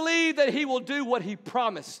you believe that He will do what He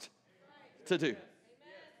promised to do?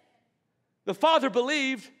 The father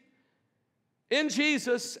believed in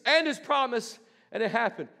Jesus and His promise, and it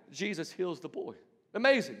happened. Jesus heals the boy.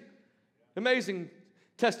 Amazing. Amazing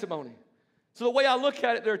testimony. So the way I look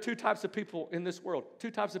at it, there are two types of people in this world,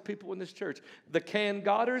 two types of people in this church, the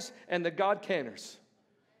can-godders and the God-canners.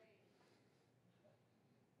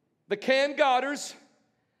 The can-godders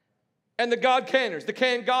and the God-canners. The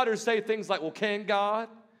can-godders say things like, well, can God?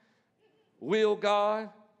 Will God?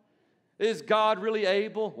 Is God really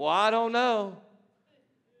able? Well, I don't know.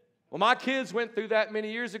 Well, my kids went through that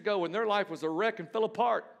many years ago and their life was a wreck and fell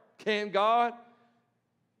apart. Can God?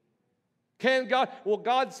 Can God? Well,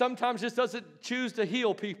 God sometimes just doesn't choose to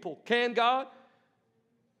heal people. Can God?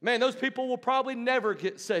 Man, those people will probably never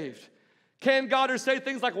get saved. Can God? Or say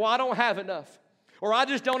things like, well, I don't have enough. Or I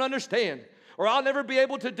just don't understand. Or I'll never be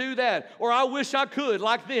able to do that. Or I wish I could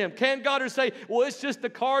like them. Can God? Or say, well, it's just the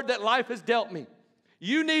card that life has dealt me.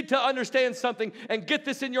 You need to understand something and get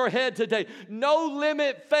this in your head today. No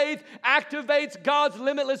limit faith activates God's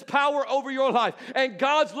limitless power over your life. And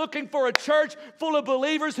God's looking for a church full of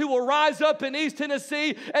believers who will rise up in East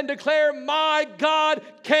Tennessee and declare, my God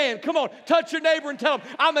can. Come on, touch your neighbor and tell him,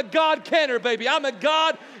 I'm a God canner, baby. I'm a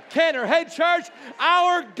God canner. Hey, church,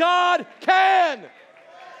 our God can.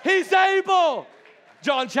 He's able.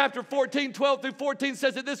 John chapter 14, 12 through 14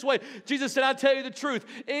 says it this way. Jesus said, I tell you the truth.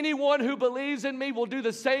 Anyone who believes in me will do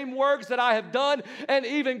the same works that I have done and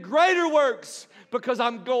even greater works because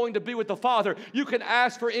I'm going to be with the Father. You can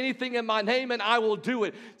ask for anything in my name and I will do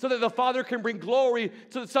it so that the Father can bring glory,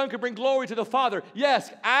 so the Son can bring glory to the Father.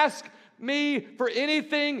 Yes, ask me for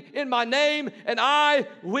anything in my name and I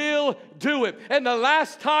will do it. And the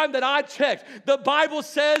last time that I checked, the Bible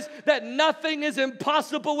says that nothing is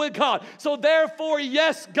impossible with God. So therefore,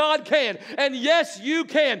 yes, God can. And yes, you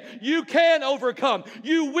can. You can overcome.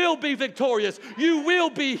 You will be victorious. You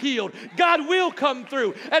will be healed. God will come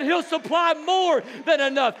through and He'll supply more than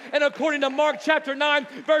enough. And according to Mark chapter 9,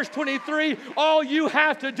 verse 23, all you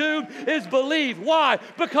have to do is believe. Why?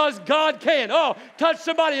 Because God can. Oh, touch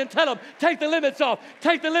somebody and tell them, take the limits off.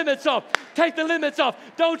 Take the limits off. Take the limits off.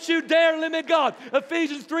 Don't you dare limit God.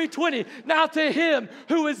 Ephesians 3:20. Now to Him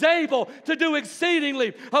who is able to do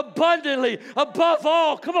exceedingly, abundantly, above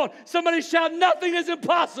all. Come on, somebody shout, nothing is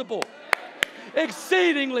impossible.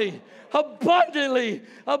 Exceedingly, abundantly,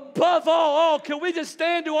 above all. Oh, can we just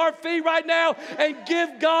stand to our feet right now and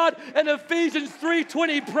give God an Ephesians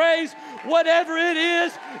 3:20 praise? Whatever it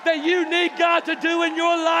is that you need God to do in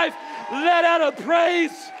your life, let out a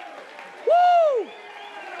praise. Woo!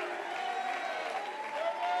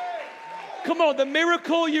 Come on, the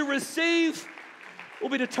miracle you receive will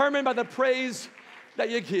be determined by the praise that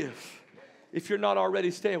you give. If you're not already,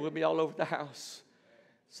 stand with me all over the house.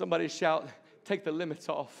 Somebody shout, take the limits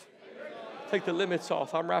off. Take the limits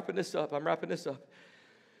off. I'm wrapping this up. I'm wrapping this up.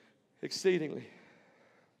 Exceedingly,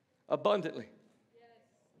 abundantly,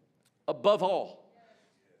 above all.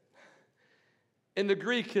 In the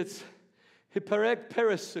Greek, it's hyperek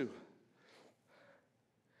perisou.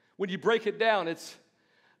 When you break it down, it's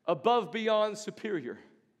above, beyond, superior.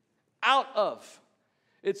 Out of.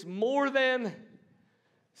 It's more than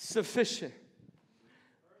sufficient.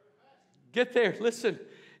 Get there. Listen.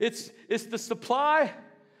 It's the supply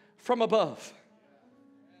from above.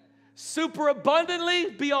 Super abundantly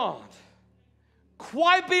beyond.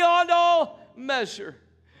 Quite beyond all measure.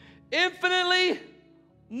 Infinitely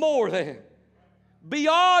more than.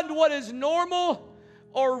 Beyond what is normal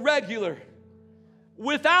or regular.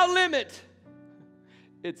 Without limit.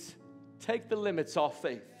 It's take the limits off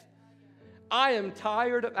faith. I am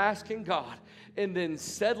tired of asking God and then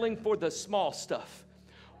settling for the small stuff.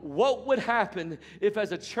 What would happen if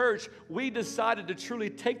as a church we decided to truly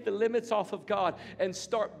take the limits off of God and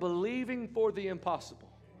start believing for the impossible?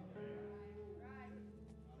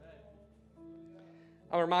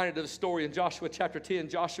 I'm reminded of a story in Joshua chapter 10.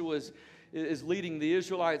 Joshua is leading the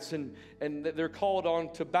Israelites, and they're called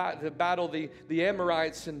on to battle the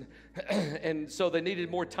Amorites, and so they needed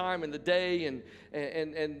more time in the day, and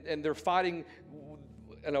they're fighting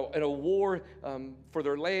in a war for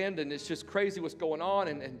their land, and it's just crazy what's going on,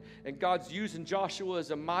 and God's using Joshua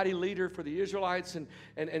as a mighty leader for the Israelites,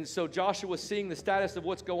 and so Joshua's seeing the status of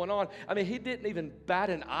what's going on. I mean, he didn't even bat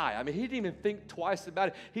an eye. I mean, he didn't even think twice about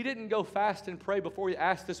it. He didn't go fast and pray before he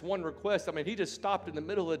asked this one request. I mean, he just stopped in the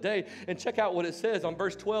middle of the day, and check out what it says on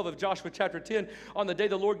verse 12 of Joshua chapter 10. On the day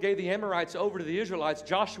the Lord gave the Amorites over to the Israelites,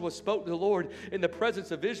 Joshua spoke to the Lord in the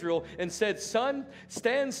presence of Israel and said, "Sun,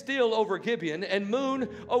 stand still over Gibeon, and moon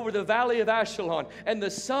over the valley of Ashelon." And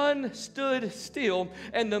the sun stood still,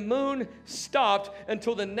 and the moon stopped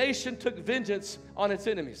until the nation took vengeance on its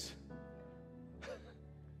enemies.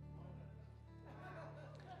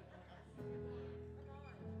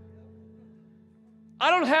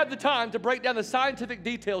 I don't have the time to break down the scientific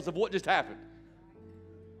details of what just happened.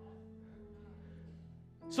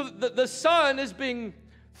 So the sun is being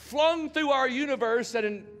flung through our universe at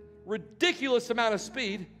a ridiculous amount of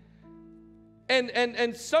speed.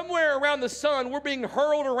 And somewhere around the sun, we're being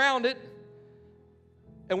hurled around it,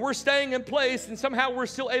 and we're staying in place, and somehow we're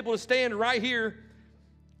still able to stand right here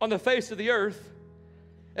on the face of the earth.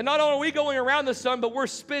 And not only are we going around the sun, but we're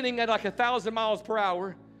spinning at like 1,000 miles per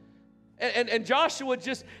hour. And Joshua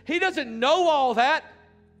he doesn't know all that.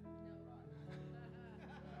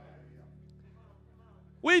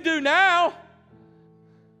 We do now.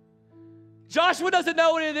 Joshua doesn't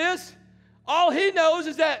know any of this. All he knows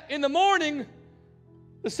is that in the morning,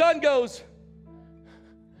 the sun goes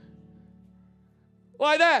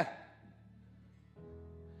like that.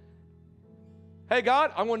 Hey,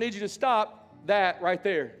 God, I'm going to need you to stop that right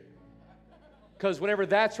there. Because whenever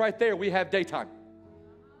that's right there, we have daytime.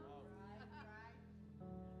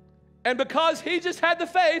 And because he just had the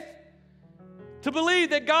faith to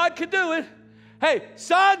believe that God could do it, hey,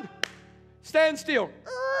 sun, stand still.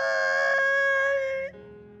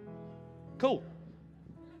 Cool.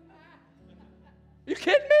 You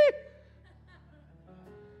kidding me?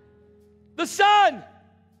 The sun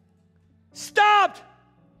stopped,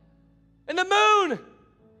 and the moon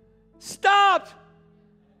stopped.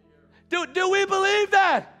 Do we believe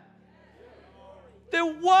that?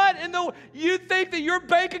 Then what in the... You think that your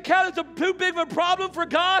bank account is too big of a problem for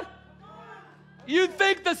God? You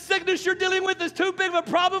think the sickness you're dealing with is too big of a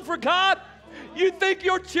problem for God? You think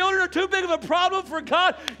your children are too big of a problem for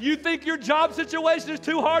God? You think your job situation is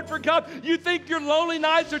too hard for God? You think your lonely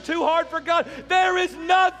nights are too hard for God? There is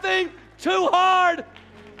nothing too hard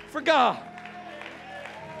for God.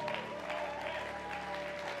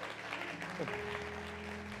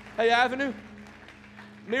 Hey, Avenue,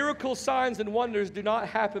 miracles, signs, and wonders do not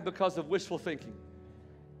happen because of wishful thinking.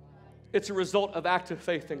 It's a result of active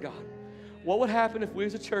faith in God. What would happen if we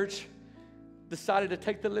as a church decided to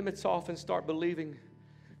take the limits off and start believing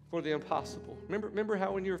for the impossible? Remember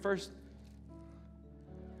how when you were first,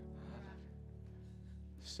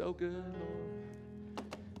 so good, Lord.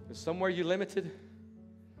 And somewhere you limited.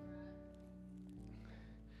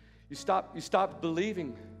 You stopped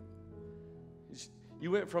believing. You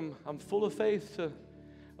went from I'm full of faith to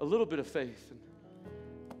a little bit of faith.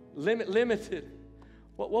 Limited.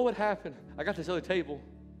 What would happen? I got this other table.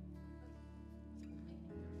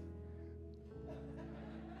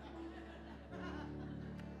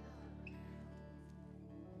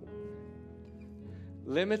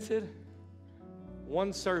 Limited,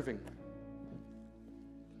 one serving.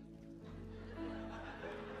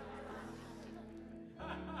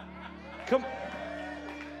 Come.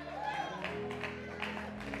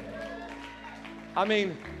 I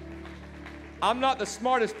mean, I'm not the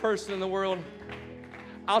smartest person in the world.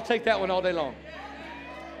 I'll take that one all day long.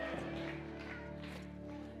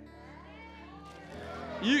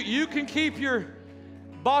 You can keep your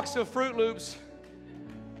box of Fruit Loops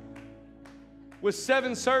with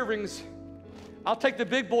 7 servings. I'll take the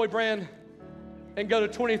big boy brand and go to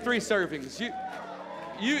 23 servings.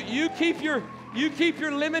 You keep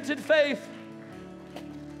your limited faith,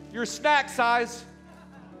 your snack size.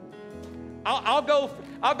 I'll go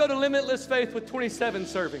to limitless faith with 27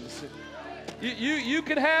 servings. You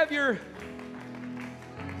can have your,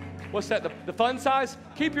 what's that, the fun size?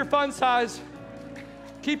 Keep your fun size.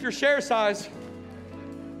 Keep your share size.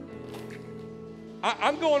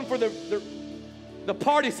 I'm going for the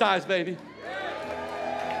party size, baby.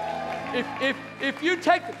 If you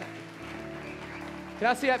take, can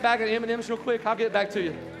I see that bag of M&Ms real quick? I'll get it back to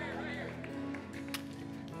you.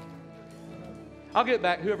 I'll get it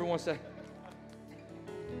back, whoever wants to.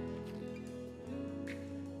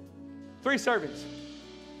 3 servings.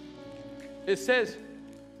 It says,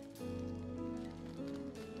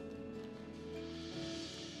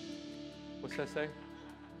 what's that say?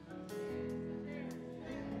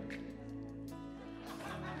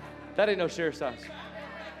 That ain't no share size.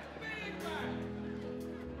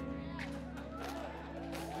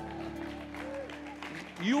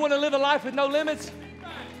 You want to live a life with no limits?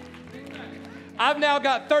 I've now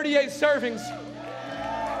got 38 servings.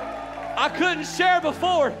 I couldn't share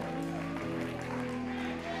before.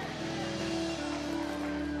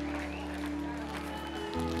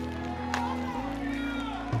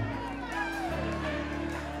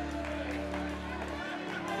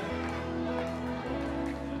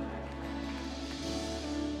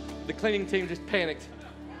 The cleaning team just panicked.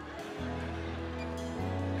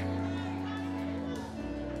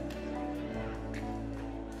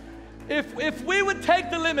 If we would take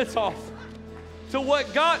the limits off to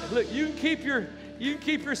what God, look, you can keep your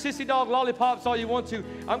sissy dog lollipops all you want to.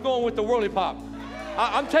 I'm going with the whirly pop.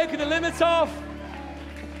 I'm taking the limits off.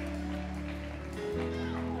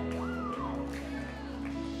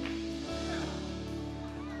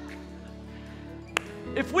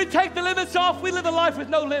 If we take the limits off, we live a life with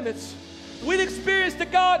no limits. We'd experience the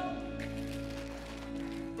God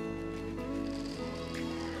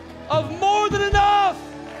of more than enough.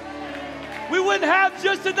 We wouldn't have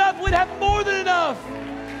just enough, we'd have more than enough.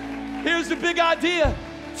 Here's the big idea.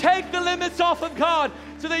 Take the limits off of God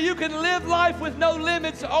so that you can live life with no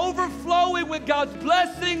limits, overflowing with God's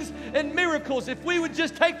blessings and miracles. If we would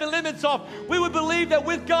just take the limits off, we would believe that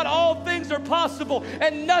with God all things are possible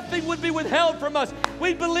and nothing would be withheld from us.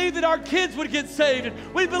 We believe that our kids would get saved,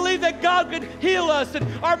 and we believe that God could heal us, and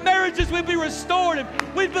our marriages would be restored, and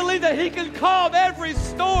we believe that He can calm every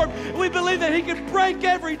storm. We believe that He can break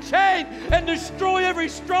every chain and destroy every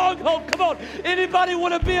stronghold. Come on, anybody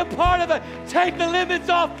want to be a part of it? Take the limits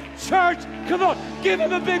off, church. Come on, give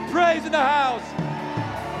Him a big praise in the house.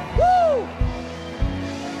 Woo!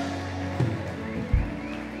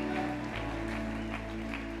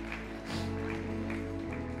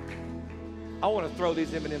 I want to throw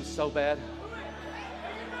these M&Ms so bad.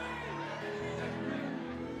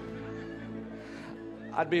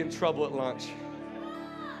 I'd be in trouble at lunch.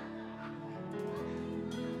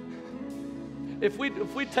 If we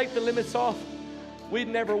take the limits off, we'd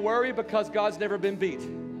never worry because God's never been beat.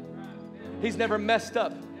 He's never messed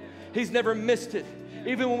up. He's never missed it.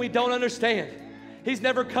 Even when we don't understand, He's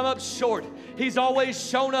never come up short. He's always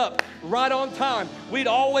shown up right on time. We'd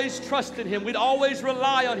always trust in Him. We'd always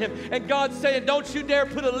rely on Him. And God's saying, don't you dare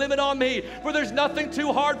put a limit on me, for there's nothing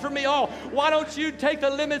too hard for me all. Why don't you take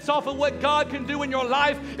the limits off of what God can do in your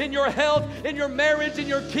life, in your health, in your marriage, in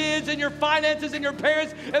your kids, in your finances, in your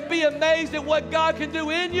parents, and be amazed at what God can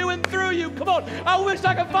do in you and through you. Come on. I wish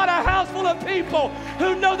I could find a house full of people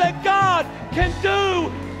who know that God can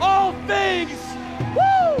do all things.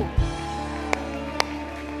 Woo!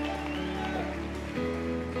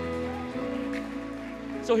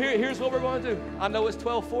 So here's what we're going to do. I know it's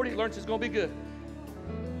 12:40. Lunch is going to be good.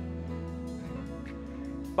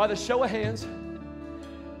 By the show of hands,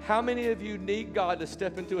 how many of you need God to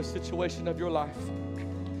step into a situation of your life?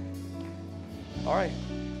 All right.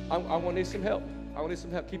 I'm going to need some help. I want to need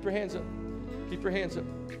some help. Keep your hands up. Keep your hands up.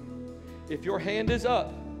 If your hand is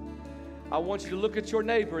up, I want you to look at your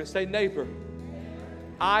neighbor and say, neighbor,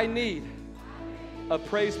 I need a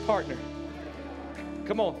praise partner.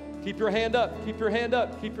 Come on. Keep your hand up. Keep your hand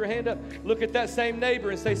up. Keep your hand up. Look at that same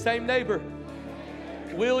neighbor and say, same neighbor,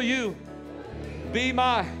 will you be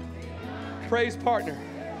my praise partner?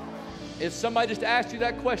 If somebody just asked you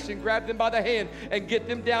that question, grab them by the hand and get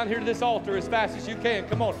them down here to this altar as fast as you can.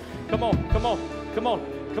 Come on. Come on. Come on. Come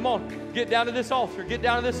on. Come on. Get down to this altar. Get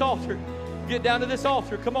down to this altar. Get down to this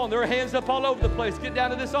altar. Come on. There are hands up all over the place. Get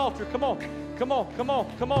down to this altar. Come on. Come on. Come on.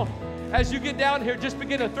 Come on. As you get down here, just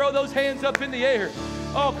begin to throw those hands up in the air.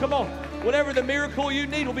 Oh, come on. Whatever the miracle you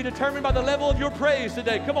need will be determined by the level of your praise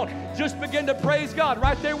today. Come on. Just begin to praise God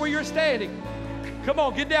right there where you're standing. Come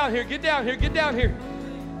on. Get down here. Get down here. Get down here.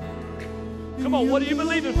 Come on. What are you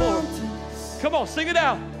believing for? Come on. Sing it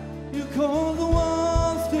out. You call the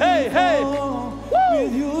walls to hey, hey.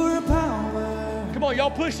 With your power. Come on.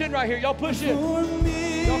 Y'all push in right here. Y'all push in.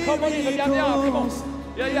 Y'all come on in. Look down the aisle. Come on.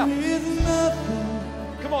 Yeah, yeah.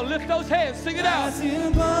 Come on, lift those hands, sing it out. It's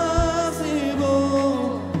impossible,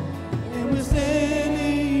 and we're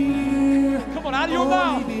standing here. Come on, out your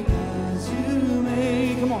mouth. Only because you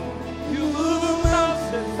made. Come on. You move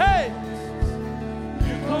mountains. Hey!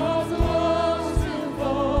 You cause the walls to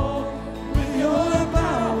fall with your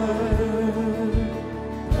power.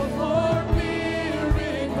 Perform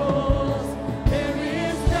miracles. There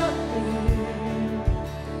is nothing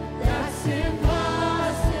that's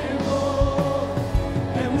impossible.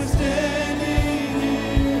 And we're standing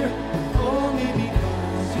here only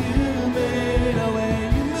because you made a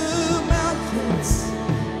way. You move mountains.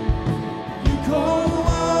 You call the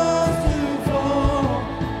walls to fall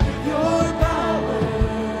with your power.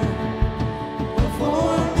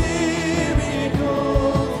 Perform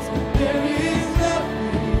miracles. There is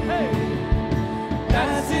nothing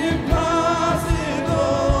that's impossible.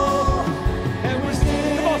 And we're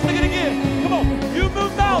standing. Come on, sing it again. Come on. You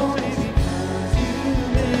move mountains. Because you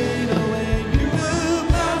made a way. You move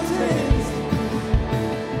mountains.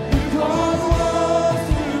 You call the walls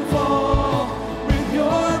to fall with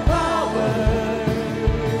your power.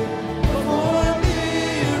 Perform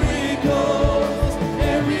miracles.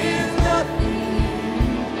 There is nothing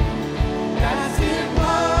that's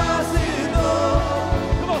impossible.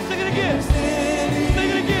 Come on, sing it again. Standing Sing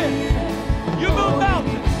it again. You move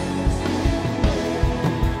mountains.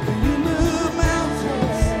 you move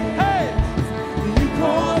mountains. Hey! You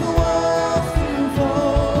call the walls to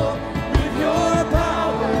fall with your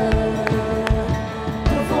power.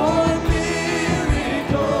 Perform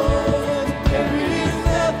miracles. There is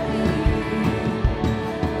nothing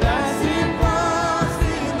that's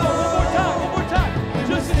impossible. One more time.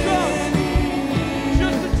 Just the drums.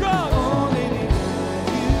 Just the drums. Only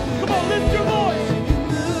Come on, lift your voice. you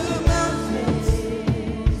move mountains.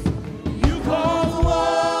 You call the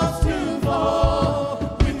walls to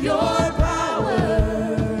fall with your power.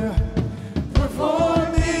 Perform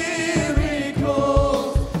miracles.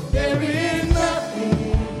 There is nothing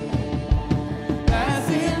that's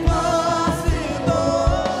impossible.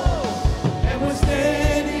 And we're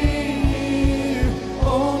standing here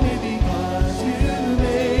only because you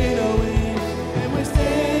made a way. And we're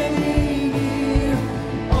standing here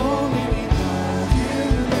only because you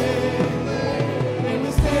made a way. And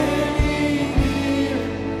we're standing here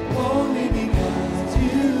only because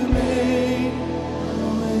you made a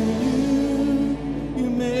way. You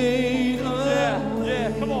made a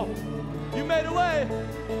Yeah, come on. You made a way.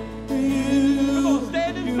 You, Come on,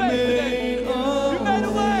 stand in faith today. You made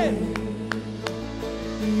a way.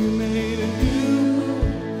 You made a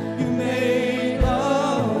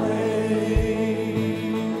way.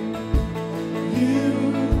 You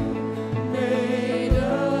made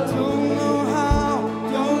a don't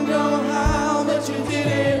know how, but you did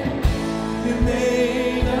it. You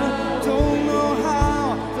made a don't know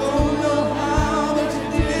how, but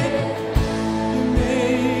you did it. You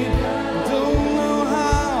made a don't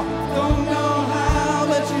know how,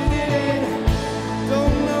 but you did it.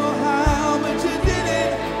 Don't know how, but you did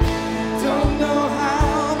it. Don't know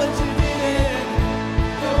how, but you did it.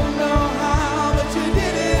 Don't know how, but you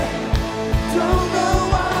did it. Don't know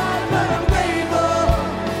why, but I'm grateful.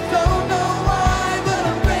 Don't know why, but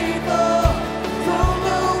I'm grateful. Don't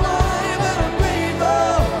know why, but I'm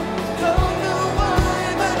grateful. Don't know why,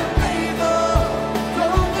 but I'm grateful.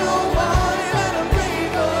 Don't know why, but I'm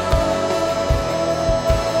grateful.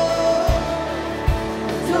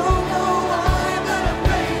 Don't know why, but I'm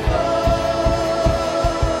grateful.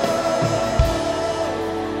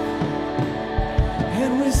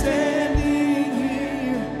 And we're standing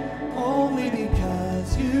here only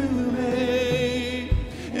because you made.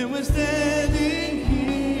 And we're standing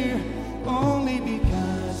here only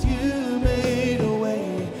because you made a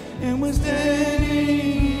way. And we're standing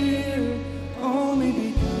here only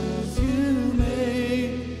because you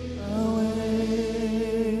made a way.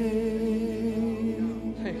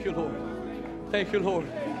 Thank you, Lord. Thank you, Lord.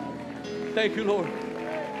 Thank you, Lord.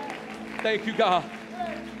 Thank you, God.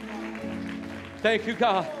 Thank you,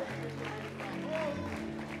 God.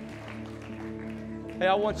 Hey,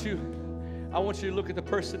 I want you to look at the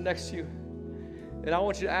person next to you, and I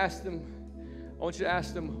want you to ask them,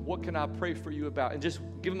 what can I pray for you about? And just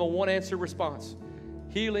give them a one answer response.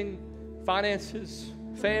 Healing, finances,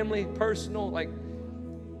 family, personal, like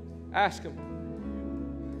ask them.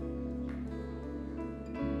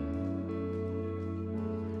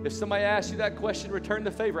 If somebody asks you that question, return the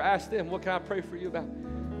favor. Ask them, what can I pray for you about?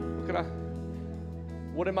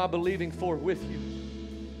 What am I believing for with you?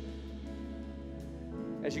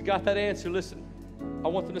 As you got that answer, listen, I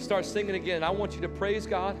want them to start singing again. I want you to praise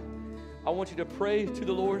God. I want you to pray to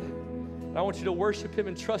the Lord. And I want you to worship Him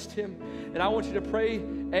and trust Him. And I want you to pray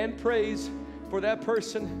and praise for that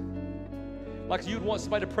person like you'd want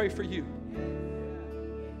somebody to pray for you.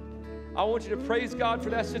 I want you to praise God for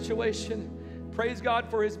that situation. Praise God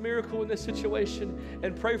for His miracle in this situation,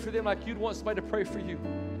 and pray for them like you'd want somebody to pray for you.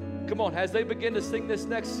 Come on, as they begin to sing this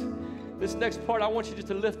next part, I want you just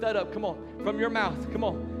to lift that up. Come on, from your mouth. Come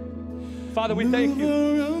on. Father, we thank you.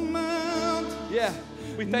 Yeah,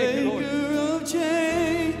 we thank you, Lord.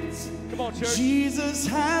 Come on, church. Jesus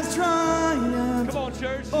has triumphed. Come on,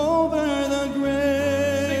 church. Over the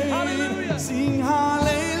grave. Sing hallelujah. Sing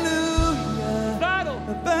hallelujah.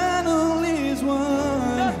 The battle is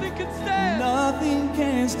won. Nothing can stand. Nothing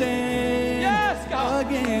can stand. Yes, God.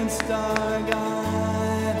 Against our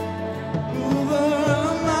God. Mover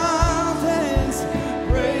of mountains,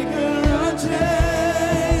 breaker of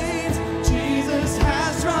chains. Jesus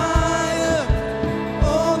has triumphed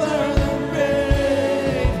over the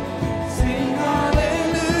grave. Sing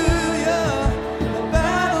hallelujah. The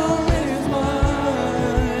battle is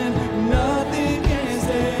won. Nothing can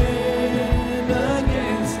stand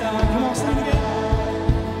against our God. Come on, sing it again.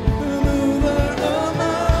 Mover of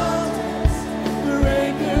mountains,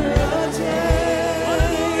 breaker of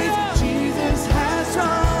chains. Jesus has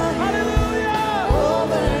triumphed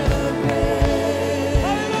over the grave.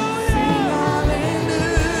 Sing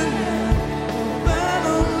hallelujah. The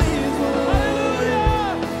battle is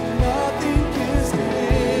won. Nothing can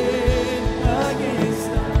stand against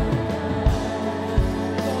our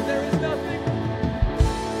Oh, there is nothing.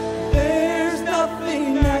 There's nothing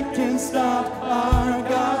that can stop our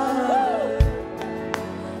God.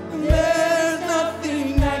 There's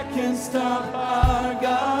nothing that can stop our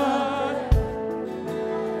God.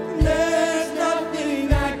 There's nothing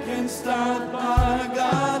that can stop our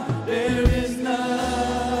God. There is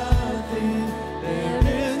nothing. There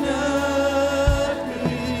is nothing.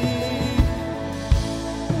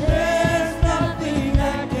 There's nothing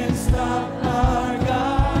that can stop our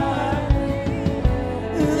God.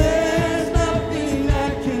 There's nothing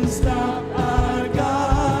that can stop our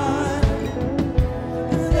God.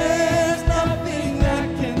 There's nothing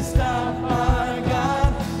that can stop our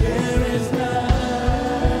God. There is nothing.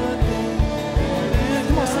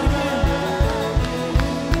 Come on, sing it again.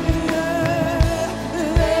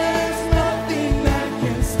 There's nothing that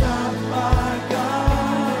can stop our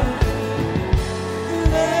God.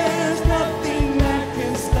 There's nothing that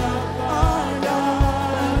can stop our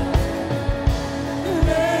God.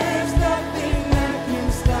 There's nothing that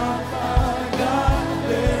can stop our God.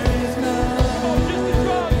 There is nothing. Just the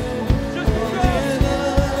drums. Just the drums.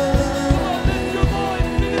 Come on, lift your voice.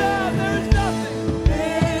 Sing it out. There is nothing.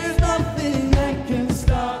 There's nothing that can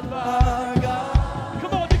stop our God.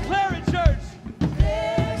 Come on, declare it, church.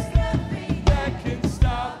 There's nothing that can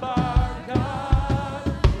stop our God.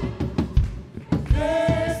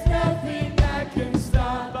 There's nothing that can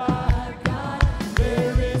stop our God.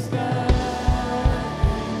 There is nothing.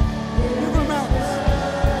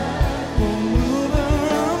 Mover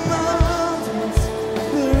of mountains,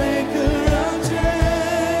 breaker of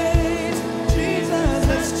chains. Jesus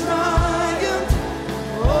has triumphed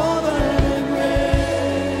over the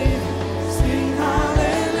grave. Sing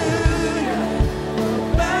hallelujah. The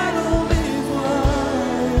battle is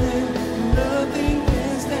won. Nothing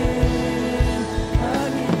can stand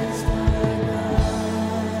against our God.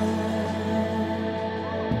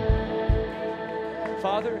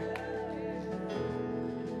 Father,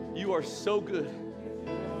 you are so good.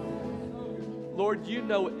 Lord, you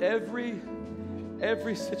know every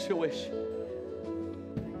situation.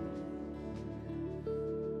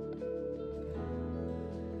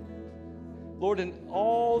 Lord, in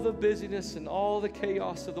all the busyness and all the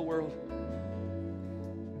chaos of the world,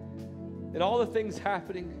 and all the things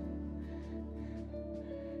happening,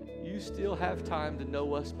 you still have time to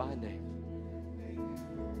know us by name.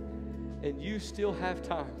 And you still have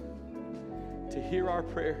time to hear our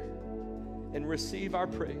prayer and receive our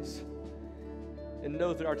praise and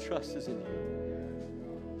know that our trust is in you.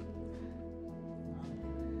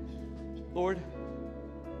 Lord,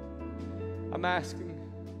 I'm asking,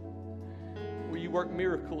 will you work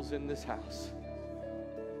miracles in this house?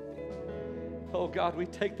 Oh God, we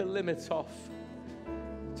take the limits off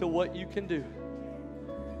to what you can do.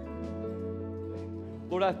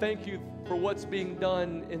 Lord, I thank you for what's being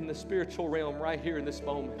done in the spiritual realm right here in this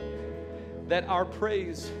moment. That our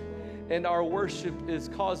praise and our worship is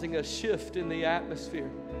causing a shift in the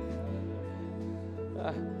atmosphere.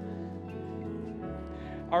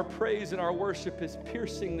 Our praise and our worship is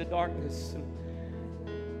piercing the darkness and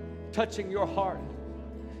touching your heart.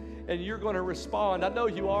 And you're going to respond. I know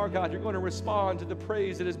you are, God. You're going to respond to the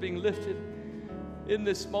praise that is being lifted in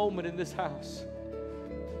this moment, in this house.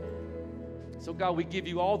 So, God, we give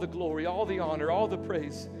you all the glory, all the honor, all the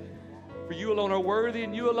praise. For you alone are worthy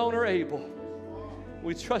and you alone are able.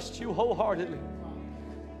 We trust you wholeheartedly.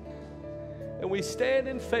 And we stand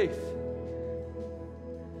in faith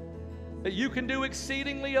that you can do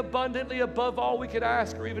exceedingly abundantly above all we could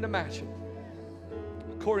ask or even imagine,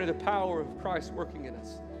 according to the power of Christ working in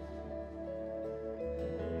us.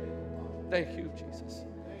 Thank you, Jesus.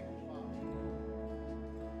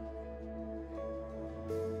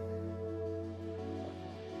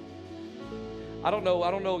 I don't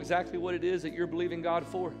know exactly what it is that you're believing God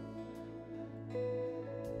for.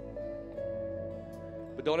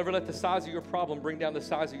 But don't ever let the size of your problem bring down the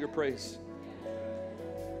size of your praise.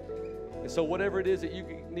 And so whatever it is that you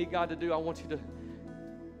need God to do, I want you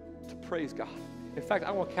to praise God. In fact,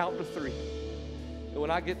 I want to count to 3. And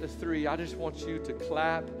when I get to 3, I just want you to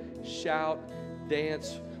clap, shout,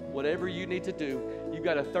 dance, whatever you need to do. You've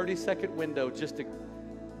got a 30-second window just to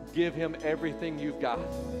give him everything you've got.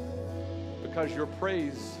 Because your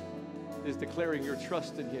praise is declaring your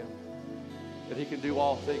trust in him, that he can do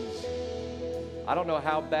all things. I don't know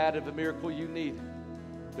how bad of a miracle you need,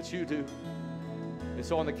 but you do. And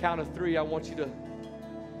so on the count of 3, I want you to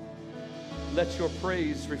let your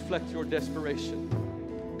praise reflect your desperation.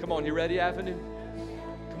 Come on, you ready, Avenue?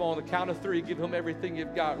 Come on the count of 3, give him everything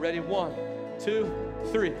you've got. Ready? 1, 2,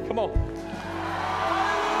 3. Come on.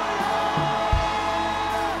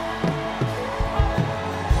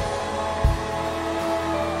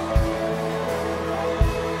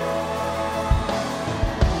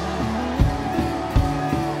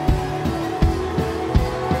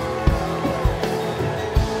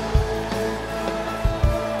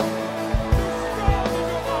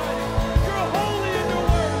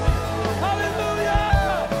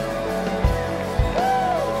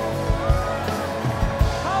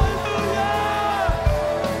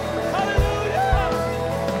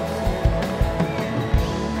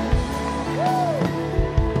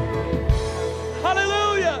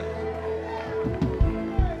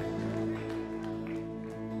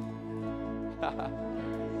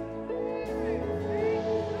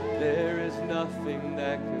 There is nothing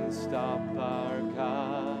that can stop our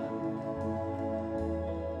God.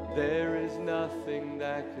 There is nothing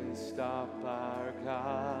that can stop our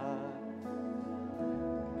God.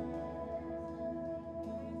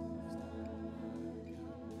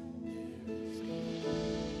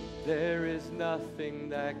 There is nothing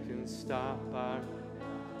that can stop our.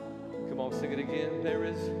 Come on, sing it again. There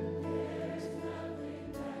is.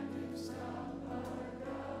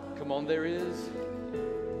 Come on, there is.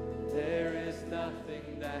 There is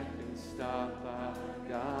nothing that can stop our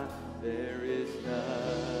God. There is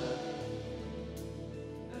none.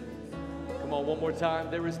 Come on, one more time.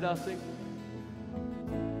 There is nothing.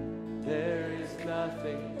 There is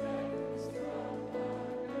nothing.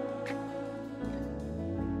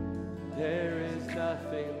 There is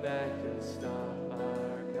nothing that can stop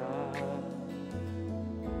our God.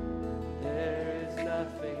 There is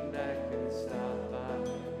nothing that can stop our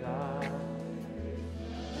God.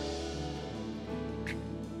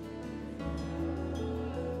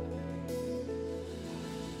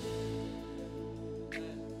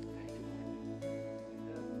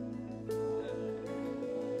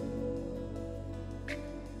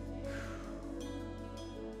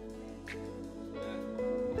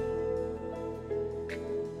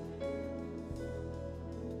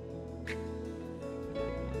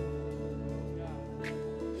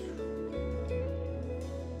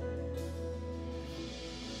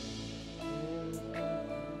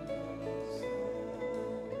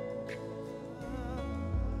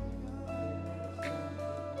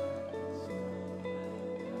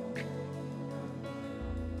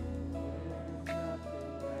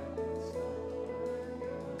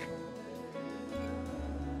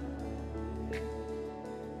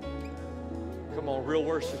 Come on, real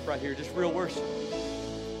worship right here, just real worship.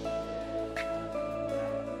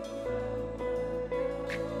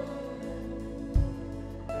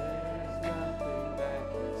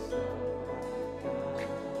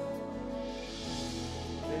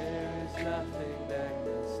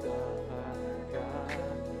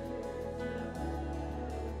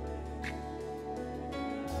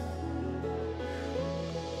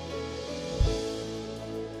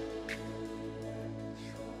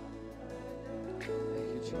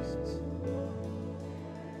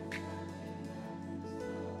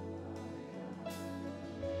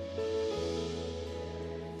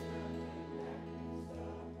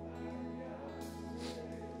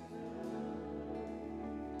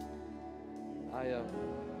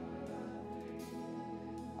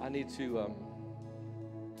 I need to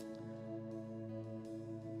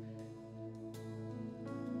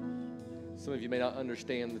some of you may not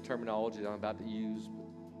understand the terminology that I'm about to use,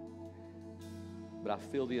 but I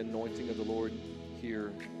feel the anointing of the Lord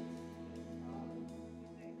here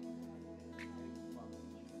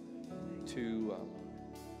to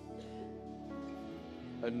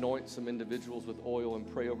anoint some individuals with oil and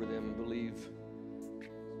pray over them and believe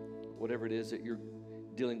whatever it is that you're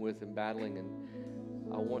dealing with and battling.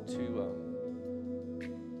 And I want to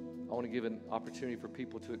give an opportunity for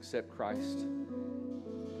people to accept Christ.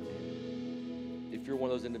 If you're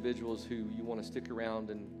one of those individuals who you want to stick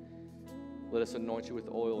around and let us anoint you with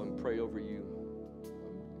oil and pray over you,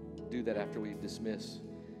 do that after we dismiss.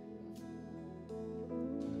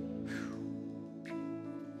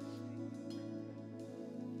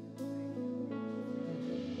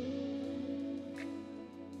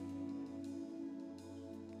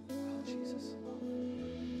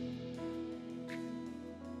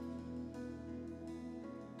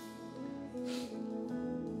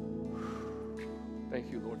 Thank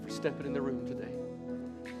you, Lord, for stepping in the room today.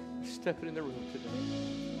 Stepping in the room today.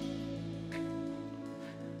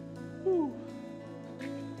 Woo.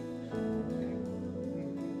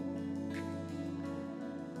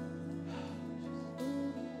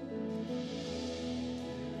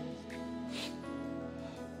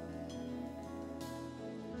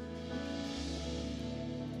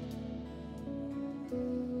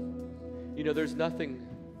 You know, there's nothing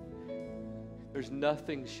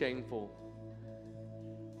shameful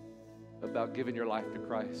about giving your life to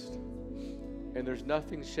Christ. And there's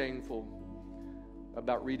nothing shameful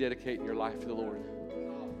about rededicating your life to the Lord.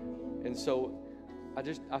 And so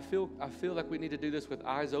I feel like we need to do this with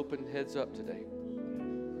eyes open, heads up today.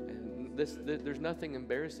 And there's nothing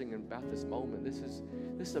embarrassing about this moment. This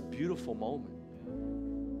is a beautiful moment.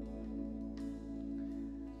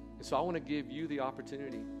 And so I want to give you the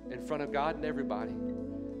opportunity in front of God and everybody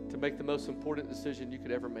to make the most important decision you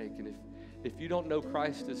could ever make. And if you don't know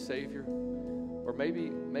Christ as Savior, or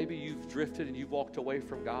maybe you've drifted and you've walked away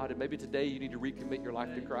from God, and maybe today you need to recommit your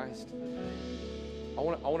life to Christ, I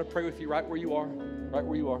want to pray with you right where you are,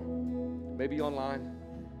 maybe online.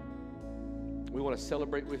 We want to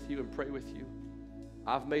celebrate with you and pray with you.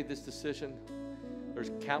 I've made this decision.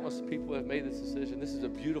 There's countless people who have made this decision. This is a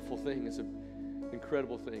beautiful thing. It's an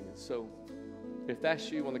incredible thing. And so if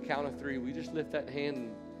that's you, on the count of 3, we just lift that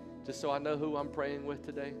hand just so I know who I'm praying with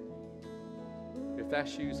today. If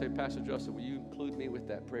that's you, say, Pastor Justin, will you include me with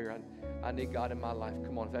that prayer? I need God in my life.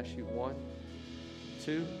 Come on, if that's you. 1,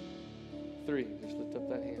 2, 3. Just lift up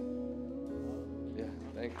that hand. Yeah,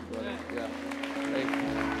 thank you, brother. Yeah, thank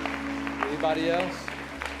you. Anybody else?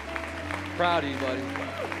 Proud of you, buddy.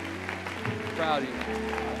 Proud of you.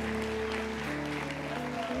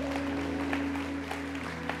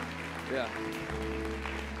 Yeah.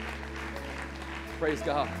 Praise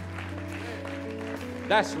God.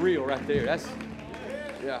 That's real right there.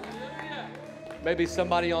 Yeah. Maybe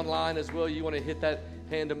somebody online as well, you want to hit that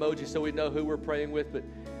hand emoji so we know who we're praying with. But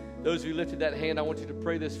those of you who lifted that hand, I want you to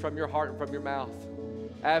pray this from your heart and from your mouth.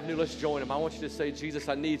 Avenue, let's join them. I want you to say, Jesus,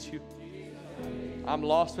 I need you. I'm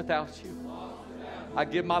lost without you. I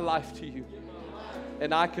give my life to you.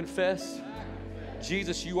 And I confess,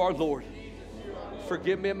 Jesus, you are Lord.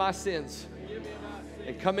 Forgive me of my sins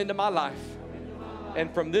and come into my life.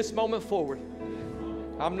 And from this moment forward,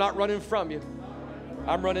 I'm not running from you.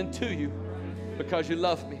 I'm running to you because you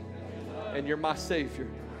love me and you're my Savior.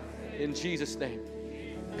 In Jesus' name.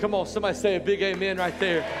 Come on, somebody say a big amen right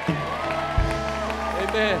there.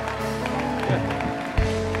 Amen.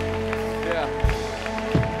 Yeah.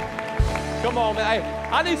 Come on, man. Hey,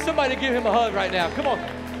 I need somebody to give him a hug right now. Come on.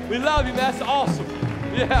 We love you, man. That's awesome.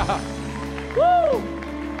 Yeah. Woo!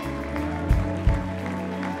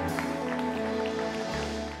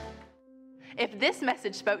 If this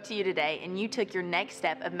message spoke to you today and you took your next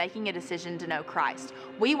step of making a decision to know Christ,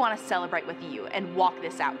 we want to celebrate with you and walk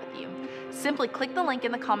this out with you. Simply click the link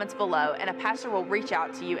in the comments below and a pastor will reach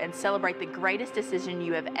out to you and celebrate the greatest decision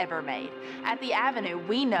you have ever made. At the Avenue,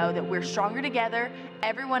 we know that we're stronger together,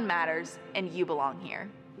 everyone matters, and you belong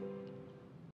here.